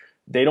 and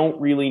they don't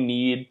really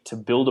need to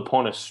build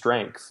upon a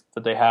strength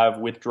that they have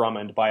with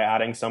Drummond by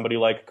adding somebody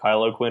like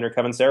Kyle O'Quinn or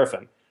Kevin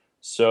Seraphin.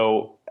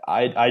 So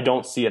I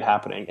don't see it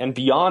happening. And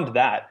beyond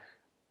that,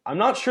 I'm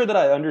not sure that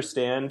I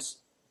understand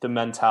the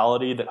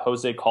mentality that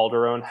Jose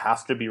Calderon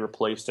has to be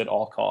replaced at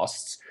all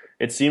costs.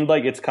 It seemed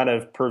like it's kind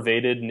of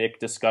pervaded Knick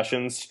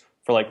discussions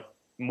for like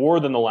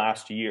more than the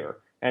last year.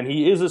 And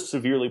he is a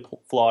severely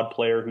flawed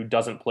player who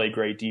doesn't play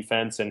great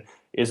defense and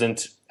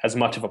isn't as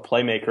much of a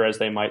playmaker as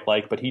they might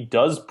like, but he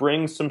does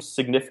bring some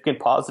significant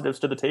positives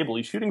to the table.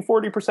 He's shooting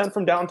 40%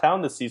 from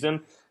downtown this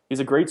season. He's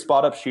a great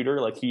spot-up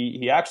shooter. Like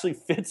he actually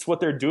fits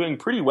what they're doing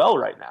pretty well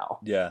right now.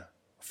 Yeah,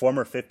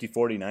 former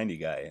 50-40-90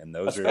 guy. And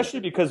especially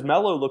because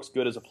Melo looks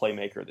good as a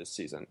playmaker this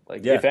season.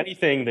 Like if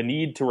anything, the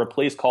need to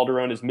replace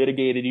Calderon is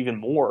mitigated even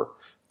more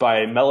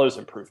by Melo's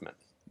improvement.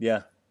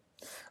 Yeah.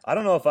 I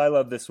don't know if I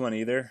love this one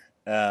either.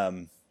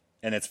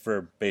 And it's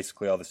for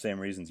basically all the same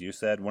reasons you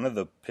said. One of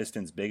the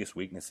Pistons' biggest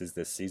weaknesses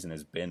this season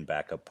has been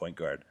backup point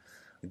guard.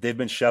 They've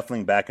been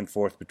shuffling back and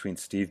forth between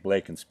Steve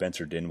Blake and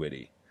Spencer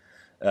Dinwiddie.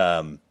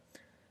 I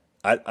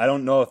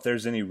don't know if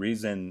there's any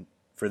reason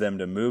for them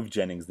to move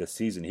Jennings this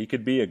season. He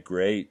could be a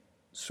great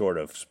sort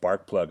of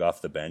spark plug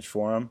off the bench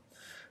for him.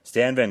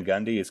 Stan Van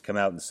Gundy has come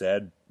out and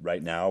said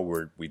right now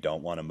we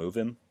don't want to move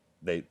him.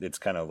 It's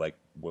kind of like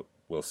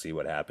we'll see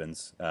what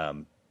happens.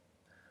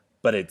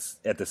 But it's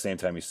at the same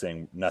time he's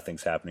saying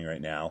nothing's happening right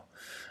now.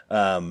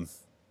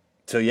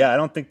 So yeah, I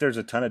don't think there's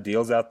a ton of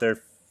deals out there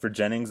for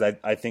Jennings.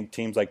 I think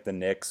teams like the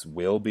Knicks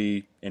will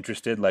be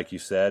interested, like you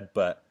said,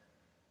 but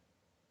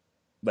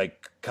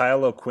like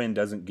Kyle O'Quinn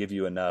doesn't give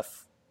you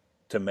enough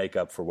to make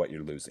up for what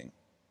you're losing,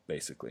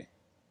 basically.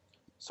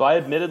 So I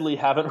admittedly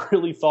haven't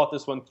really thought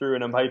this one through,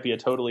 and it might be a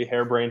totally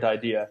harebrained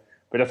idea.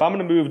 But if I'm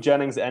going to move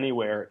Jennings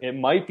anywhere, it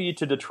might be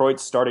to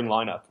Detroit's starting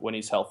lineup when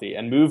he's healthy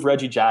and move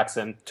Reggie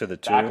Jackson to the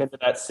back into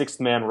that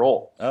sixth-man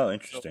role. Oh,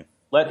 interesting. So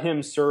let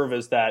him serve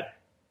as that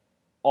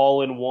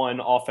all-in-one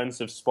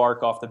offensive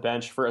spark off the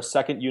bench for a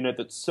second unit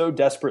that so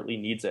desperately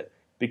needs it,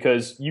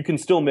 because you can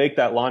still make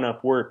that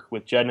lineup work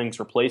with Jennings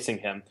replacing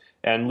him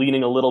and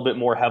leaning a little bit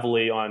more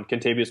heavily on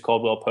Kentavious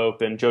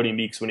Caldwell-Pope and Jody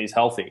Meeks when he's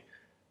healthy,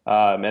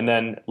 and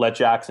then let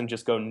Jackson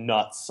just go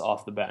nuts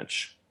off the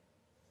bench.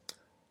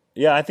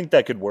 Yeah, I think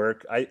that could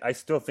work. I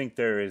still think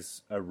there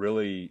is a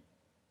really,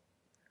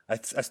 I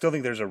still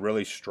think there's a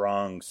really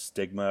strong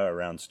stigma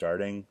around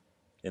starting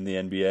in the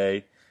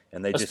NBA,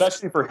 and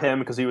especially for him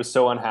because he was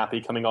so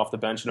unhappy coming off the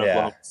bench in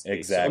Oklahoma State.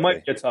 Exactly. So it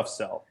might be a tough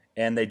sell.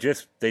 And they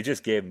just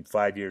gave him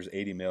 5 years,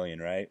 $80 million,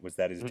 right? Was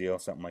that his deal,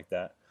 something like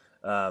that?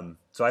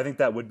 So I think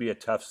that would be a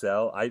tough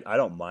sell. I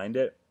don't mind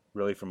it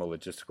really from a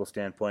logistical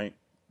standpoint,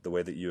 the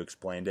way that you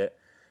explained it.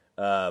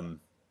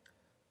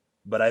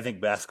 But I think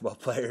basketball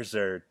players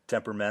are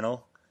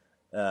temperamental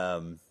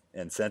and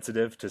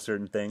sensitive to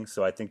certain things,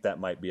 so I think that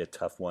might be a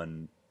tough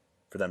one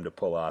for them to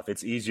pull off.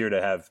 It's easier to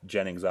have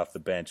Jennings off the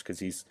bench because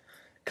he's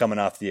coming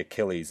off the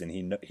Achilles,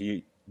 and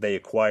they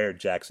acquired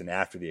Jackson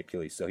after the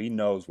Achilles, so he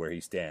knows where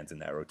he stands in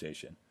that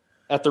rotation.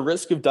 At the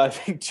risk of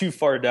diving too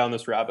far down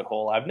this rabbit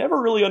hole, I've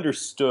never really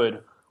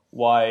understood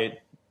why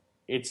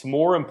it's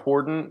more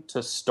important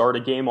to start a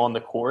game on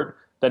the court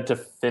than to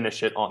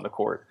finish it on the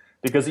court.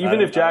 Because even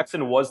if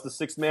Jackson was the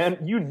sixth man,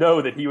 you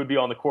know that he would be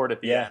on the court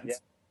at the end. Yeah.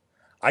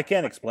 I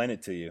can't explain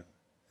it to you.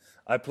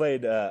 I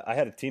had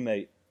a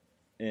teammate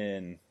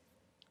in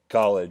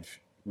college.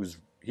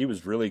 He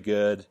was really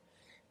good.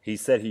 He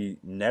said he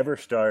never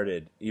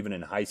started, even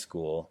in high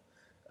school,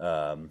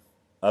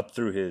 up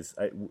through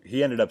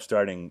he ended up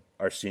starting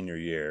our senior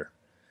year.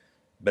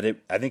 But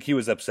I think he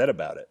was upset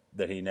about it,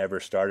 that he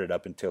never started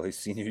up until his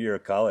senior year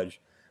of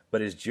college.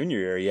 But his junior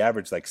year, he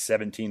averaged like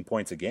 17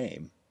 points a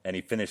game, and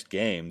he finished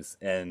games.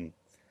 And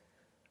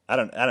I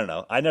don't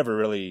know. I never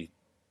really.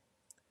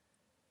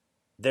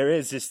 There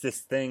is just this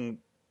thing.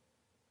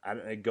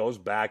 It goes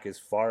back as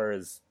far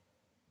as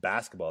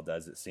basketball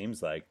does. It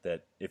seems like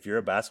that if you're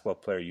a basketball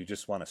player, you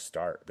just want to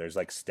start. There's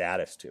like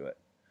status to it.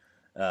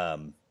 I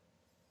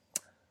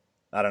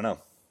don't know.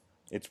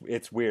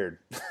 It's weird.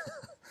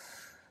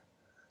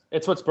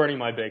 It's what's burning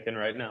my bacon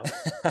right now.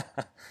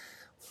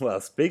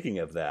 Well, speaking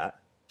of that.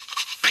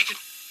 Bacon!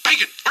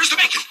 Bacon! Where's the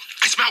bacon?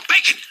 I smell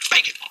bacon!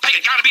 Bacon!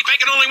 Bacon! Gotta be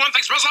bacon! Only one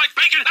thing smells like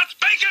bacon! That's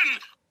bacon!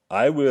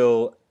 I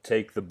will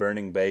take the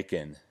burning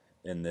bacon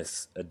in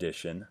this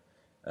edition.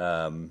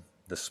 The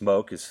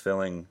smoke is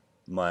filling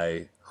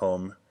my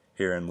home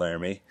here in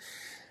Laramie.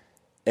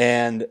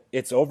 And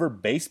it's over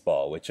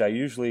baseball, which I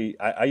used to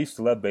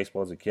love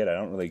baseball as a kid. I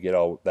don't really get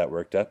all that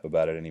worked up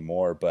about it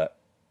anymore, but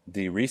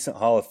the recent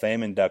Hall of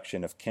Fame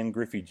induction of Ken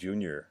Griffey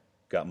Jr.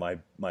 got my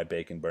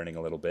bacon burning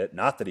a little bit.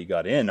 Not that he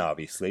got in,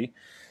 obviously,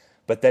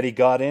 but that he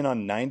got in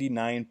on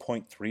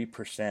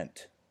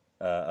 99.3%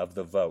 of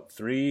the vote.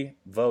 3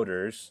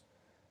 voters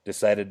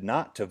decided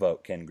not to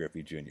vote Ken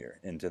Griffey Jr.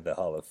 into the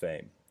Hall of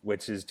Fame,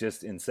 which is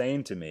just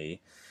insane to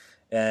me.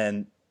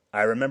 And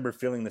I remember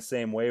feeling the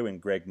same way when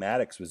Greg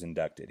Maddux was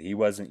inducted. He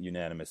wasn't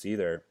unanimous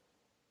either.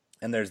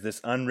 And there's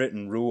this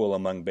unwritten rule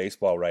among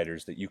baseball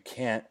writers that you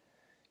can't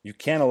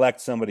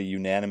elect somebody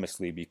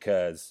unanimously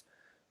because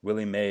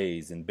Willie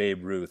Mays and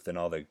Babe Ruth and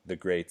all the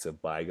greats of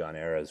bygone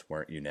eras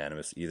weren't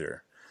unanimous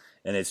either.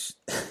 And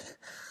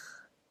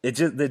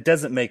it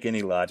doesn't make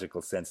any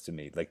logical sense to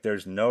me. Like,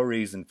 there's no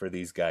reason for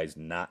these guys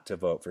not to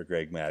vote for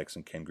Greg Maddux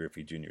and Ken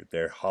Griffey Jr.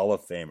 They're Hall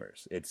of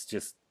Famers.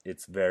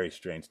 It's very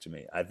strange to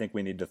me. I think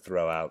we need to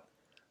throw out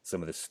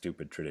some of the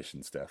stupid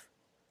tradition stuff.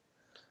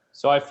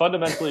 So I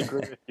fundamentally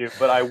agree with you,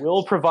 but I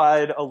will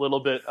provide a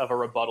little bit of a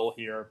rebuttal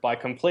here by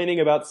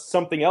complaining about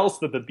something else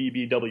that the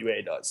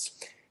BBWA does.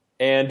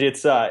 And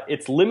it's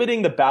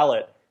limiting the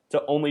ballot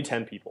to only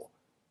 10 people.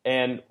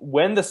 And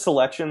when the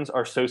selections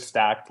are so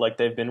stacked like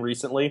they've been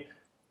recently,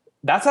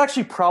 that's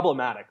actually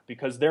problematic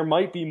because there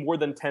might be more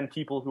than 10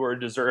 people who are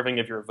deserving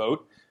of your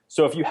vote.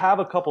 So if you have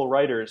a couple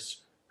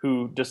writers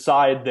who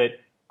decide that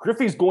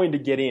Griffey's going to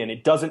get in,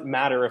 it doesn't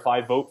matter if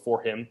I vote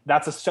for him,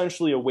 that's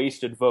essentially a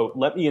wasted vote.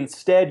 Let me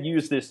instead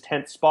use this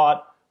 10th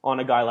spot on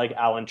a guy like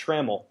Alan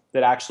Trammell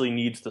that actually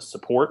needs the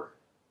support,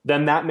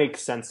 then that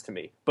makes sense to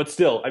me. But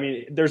still, I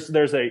mean, there's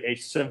a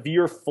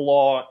severe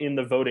flaw in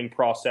the voting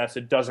process.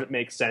 It doesn't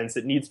make sense.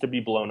 It needs to be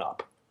blown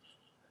up.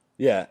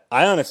 Yeah,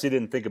 I honestly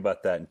didn't think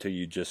about that until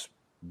you just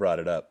brought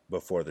it up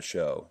before the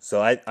show.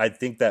 So I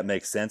think that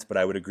makes sense, but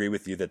I would agree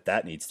with you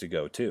that needs to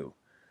go too.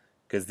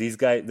 Because these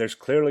guys, there's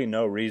clearly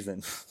no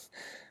reason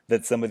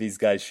that some of these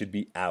guys should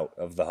be out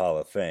of the Hall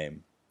of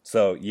Fame.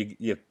 So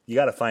you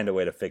got to find a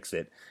way to fix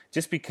it.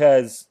 Just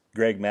because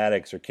Greg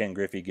Maddux or Ken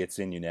Griffey gets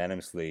in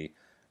unanimously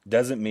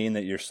doesn't mean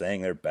that you're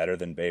saying they're better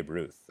than Babe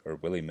Ruth or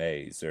Willie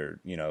Mays or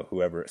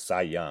whoever,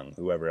 Cy Young,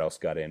 whoever else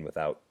got in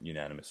without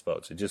unanimous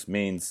votes. It just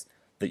means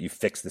that you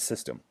fix the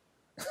system.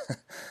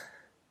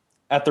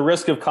 At the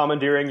risk of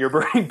commandeering your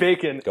burning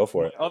bacon, go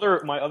for it.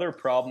 My other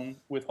problem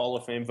with Hall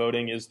of Fame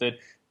voting is that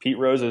Pete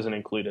Rose isn't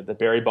included, that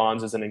Barry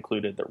Bonds isn't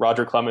included, that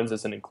Roger Clemens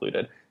isn't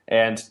included.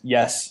 And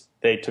yes,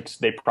 they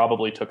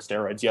probably took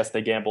steroids. Yes,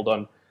 they gambled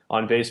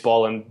on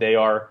baseball, and they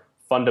are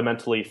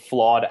fundamentally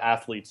flawed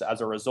athletes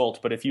as a result.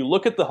 But if you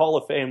look at the Hall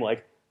of Fame,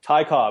 like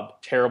Ty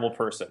Cobb, terrible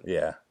person.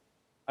 Yeah.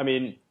 I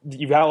mean,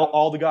 you've got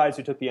all the guys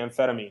who took the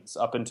amphetamines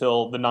up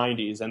until the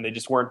 90s, and they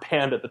just weren't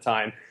banned at the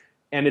time.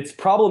 And it's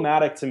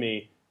problematic to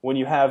me when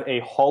you have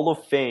a Hall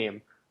of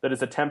Fame that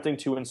is attempting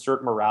to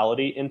insert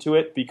morality into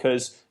it,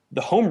 because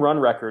the home run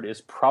record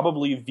is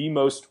probably the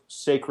most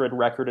sacred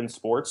record in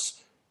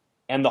sports,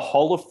 and the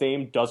Hall of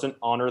Fame doesn't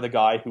honor the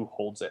guy who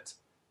holds it.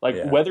 Like,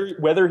 yeah.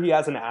 whether he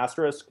has an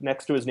asterisk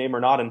next to his name or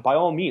not, and by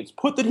all means,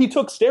 put that he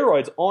took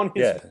steroids on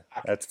his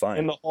back that's fine.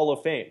 In the Hall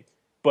of Fame.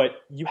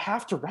 But you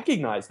have to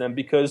recognize them,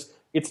 because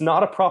it's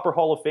not a proper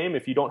Hall of Fame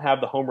if you don't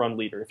have the home run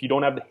leader, if you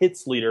don't have the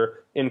hits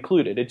leader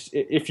included.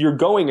 If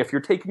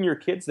you're taking your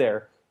kids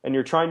there and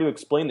you're trying to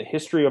explain the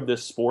history of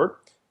this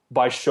sport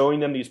by showing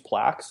them these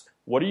plaques,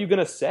 what are you going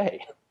to say?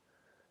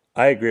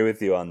 I agree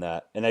with you on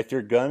that. And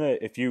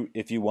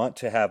if you want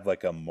to have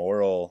like a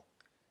moral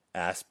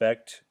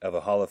aspect of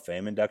a Hall of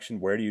Fame induction,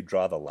 where do you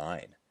draw the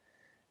line?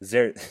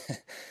 There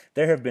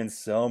have been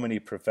so many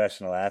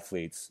professional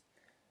athletes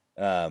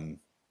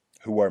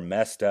who are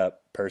messed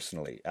up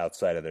personally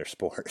outside of their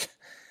sport.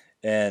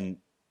 And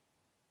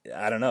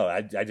I don't know.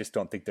 I just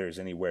don't think there's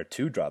anywhere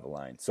to draw the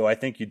line. So I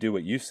think you do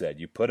what you said.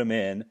 You put him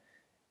in,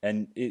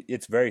 and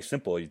it's very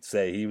simple. You'd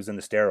say he was in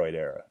the steroid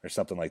era or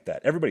something like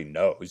that. Everybody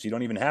knows. You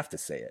don't even have to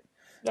say it.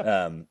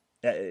 Yeah.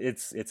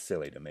 It's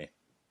silly to me.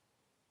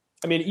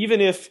 I mean,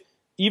 even if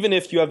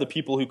you have the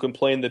people who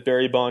complain that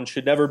Barry Bonds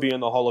should never be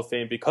in the Hall of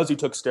Fame because he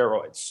took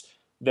steroids,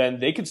 then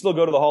they could still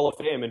go to the Hall of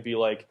Fame and be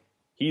like,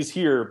 he's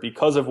here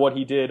because of what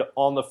he did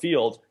on the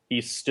field.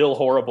 He's still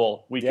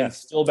horrible. We can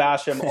still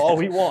bash him all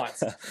we want.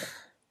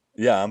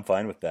 Yeah, I'm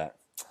fine with that.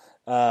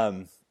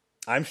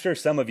 I'm sure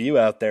some of you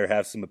out there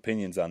have some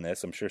opinions on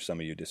this. I'm sure some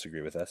of you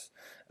disagree with us.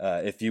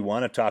 If you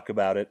want to talk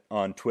about it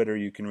on Twitter,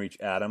 you can reach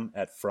Adam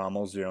at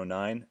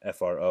Fromal09,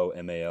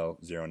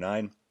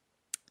 Fromal09.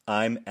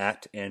 I'm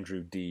at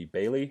Andrew D.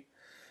 Bailey.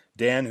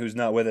 Dan, who's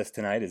not with us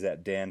tonight, is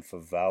at Dan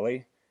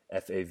Favale,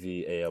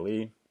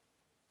 Favale.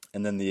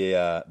 And then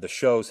the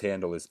show's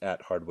handle is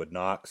at Hardwood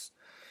Knocks.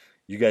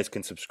 You guys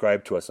can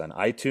subscribe to us on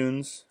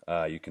iTunes.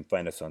 You can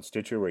find us on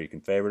Stitcher, where you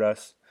can favorite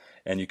us.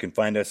 And you can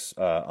find us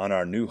on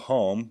our new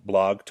home,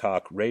 Blog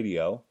Talk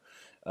Radio.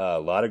 A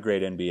lot of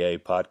great NBA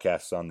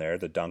podcasts on there.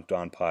 The Dunked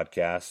On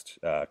podcast.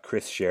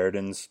 Chris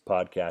Sheridan's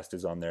podcast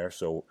is on there.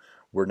 So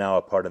we're now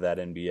a part of that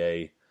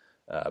NBA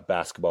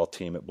basketball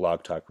team at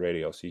Blog Talk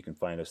Radio. So you can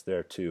find us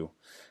there too.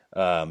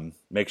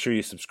 Make sure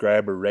you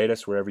subscribe or rate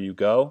us wherever you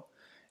go.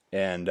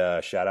 And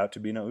shout out to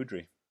Bina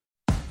Udry.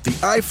 The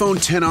iPhone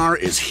XR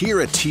is here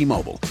at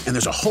T-Mobile, and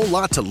there's a whole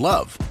lot to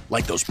love,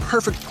 like those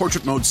perfect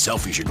portrait mode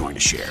selfies you're going to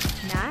share.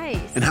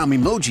 Nice. And how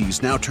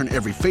Memojis now turn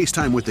every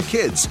FaceTime with the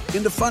kids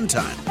into fun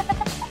time.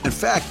 In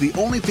fact, the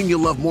only thing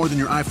you'll love more than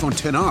your iPhone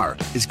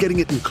XR is getting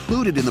it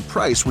included in the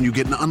price when you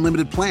get an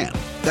unlimited plan.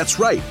 That's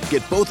right,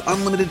 get both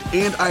unlimited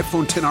and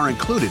iPhone XR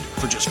included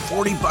for just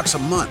 $40 a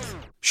month.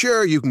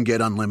 Sure, you can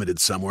get unlimited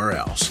somewhere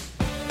else.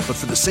 But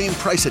for the same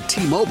price at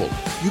T-Mobile,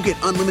 you get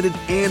unlimited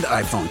and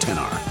iPhone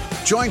XR.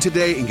 Join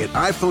today and get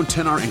iPhone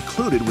XR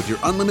included with your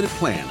unlimited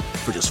plan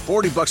for just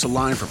 $40 a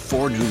line for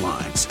 4 new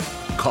lines.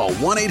 Call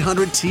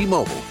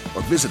 1-800-T-Mobile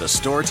or visit a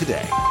store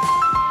today.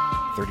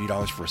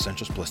 $30 for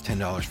Essentials plus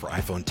 $10 for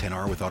iPhone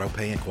XR with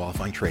autopay and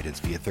qualifying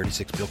trade-ins via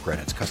 36 bill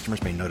credits.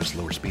 Customers may notice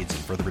lower speeds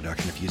and further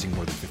reduction if using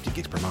more than 50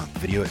 gigs per month.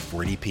 Video at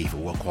 480p for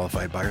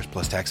well-qualified buyers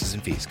plus taxes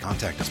and fees.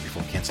 Contact us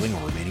before canceling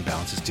or remaining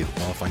balances due.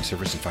 Qualifying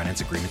service and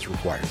finance agreements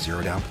required.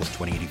 0 down plus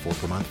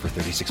 $20.84 per month for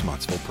 36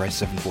 months. Full price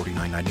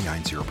 $749.99,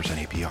 0%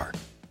 APR.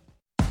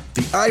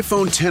 The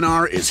iPhone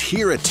XR is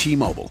here at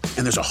T-Mobile,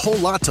 and there's a whole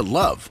lot to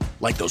love,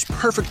 like those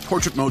perfect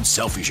portrait mode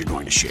selfies you're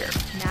going to share.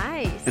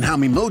 Nice. And how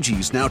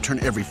Memojis now turn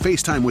every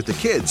FaceTime with the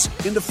kids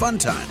into fun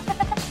time.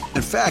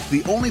 In fact,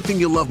 the only thing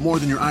you'll love more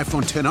than your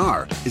iPhone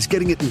XR is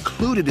getting it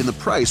included in the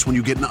price when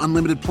you get an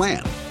unlimited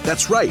plan.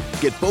 That's right,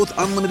 get both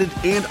unlimited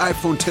and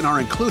iPhone XR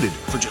included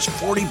for just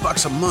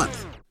 $40 a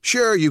month.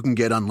 Sure, you can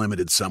get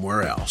unlimited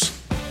somewhere else.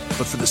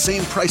 But for the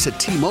same price at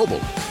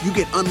T-Mobile, you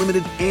get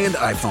unlimited and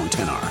iPhone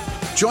XR.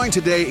 Join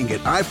today and get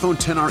iPhone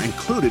XR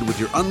included with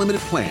your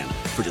unlimited plan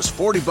for just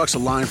 $40 a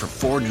line for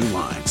 4 new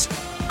lines.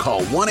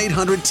 Call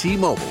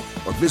 1-800-T-Mobile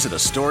or visit a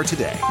store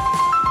today.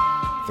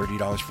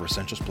 $30 for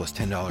Essentials plus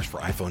 $10 for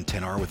iPhone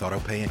XR with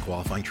autopay and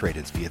qualifying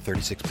trade-ins via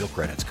 36 bill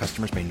credits.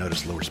 Customers may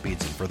notice lower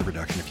speeds and further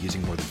reduction if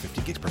using more than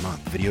 50 gigs per month.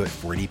 Video at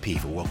 480p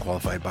for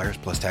well-qualified buyers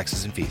plus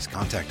taxes and fees.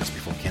 Contact us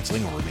before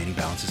canceling or remaining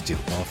balances due.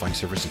 Qualifying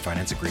service and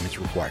finance agreements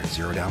required.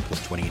 0 down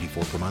plus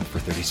 $20.84 per month for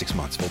 36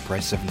 months. Full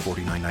price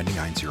 $749.99,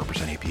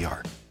 0%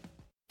 APR.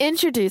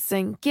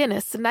 Introducing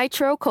Guinness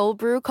Nitro Cold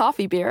Brew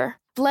Coffee Beer.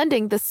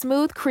 Blending the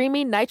smooth,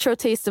 creamy nitro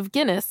taste of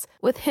Guinness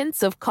with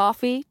hints of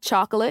coffee,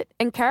 chocolate,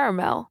 and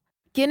caramel.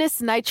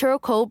 Guinness Nitro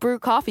Cold Brew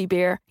Coffee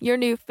Beer, your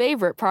new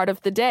favorite part of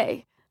the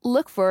day.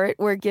 Look for it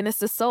where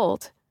Guinness is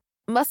sold.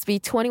 Must be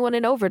 21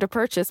 and over to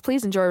purchase.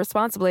 Please enjoy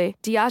responsibly.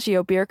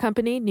 Diageo Beer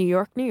Company, New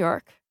York, New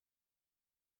York.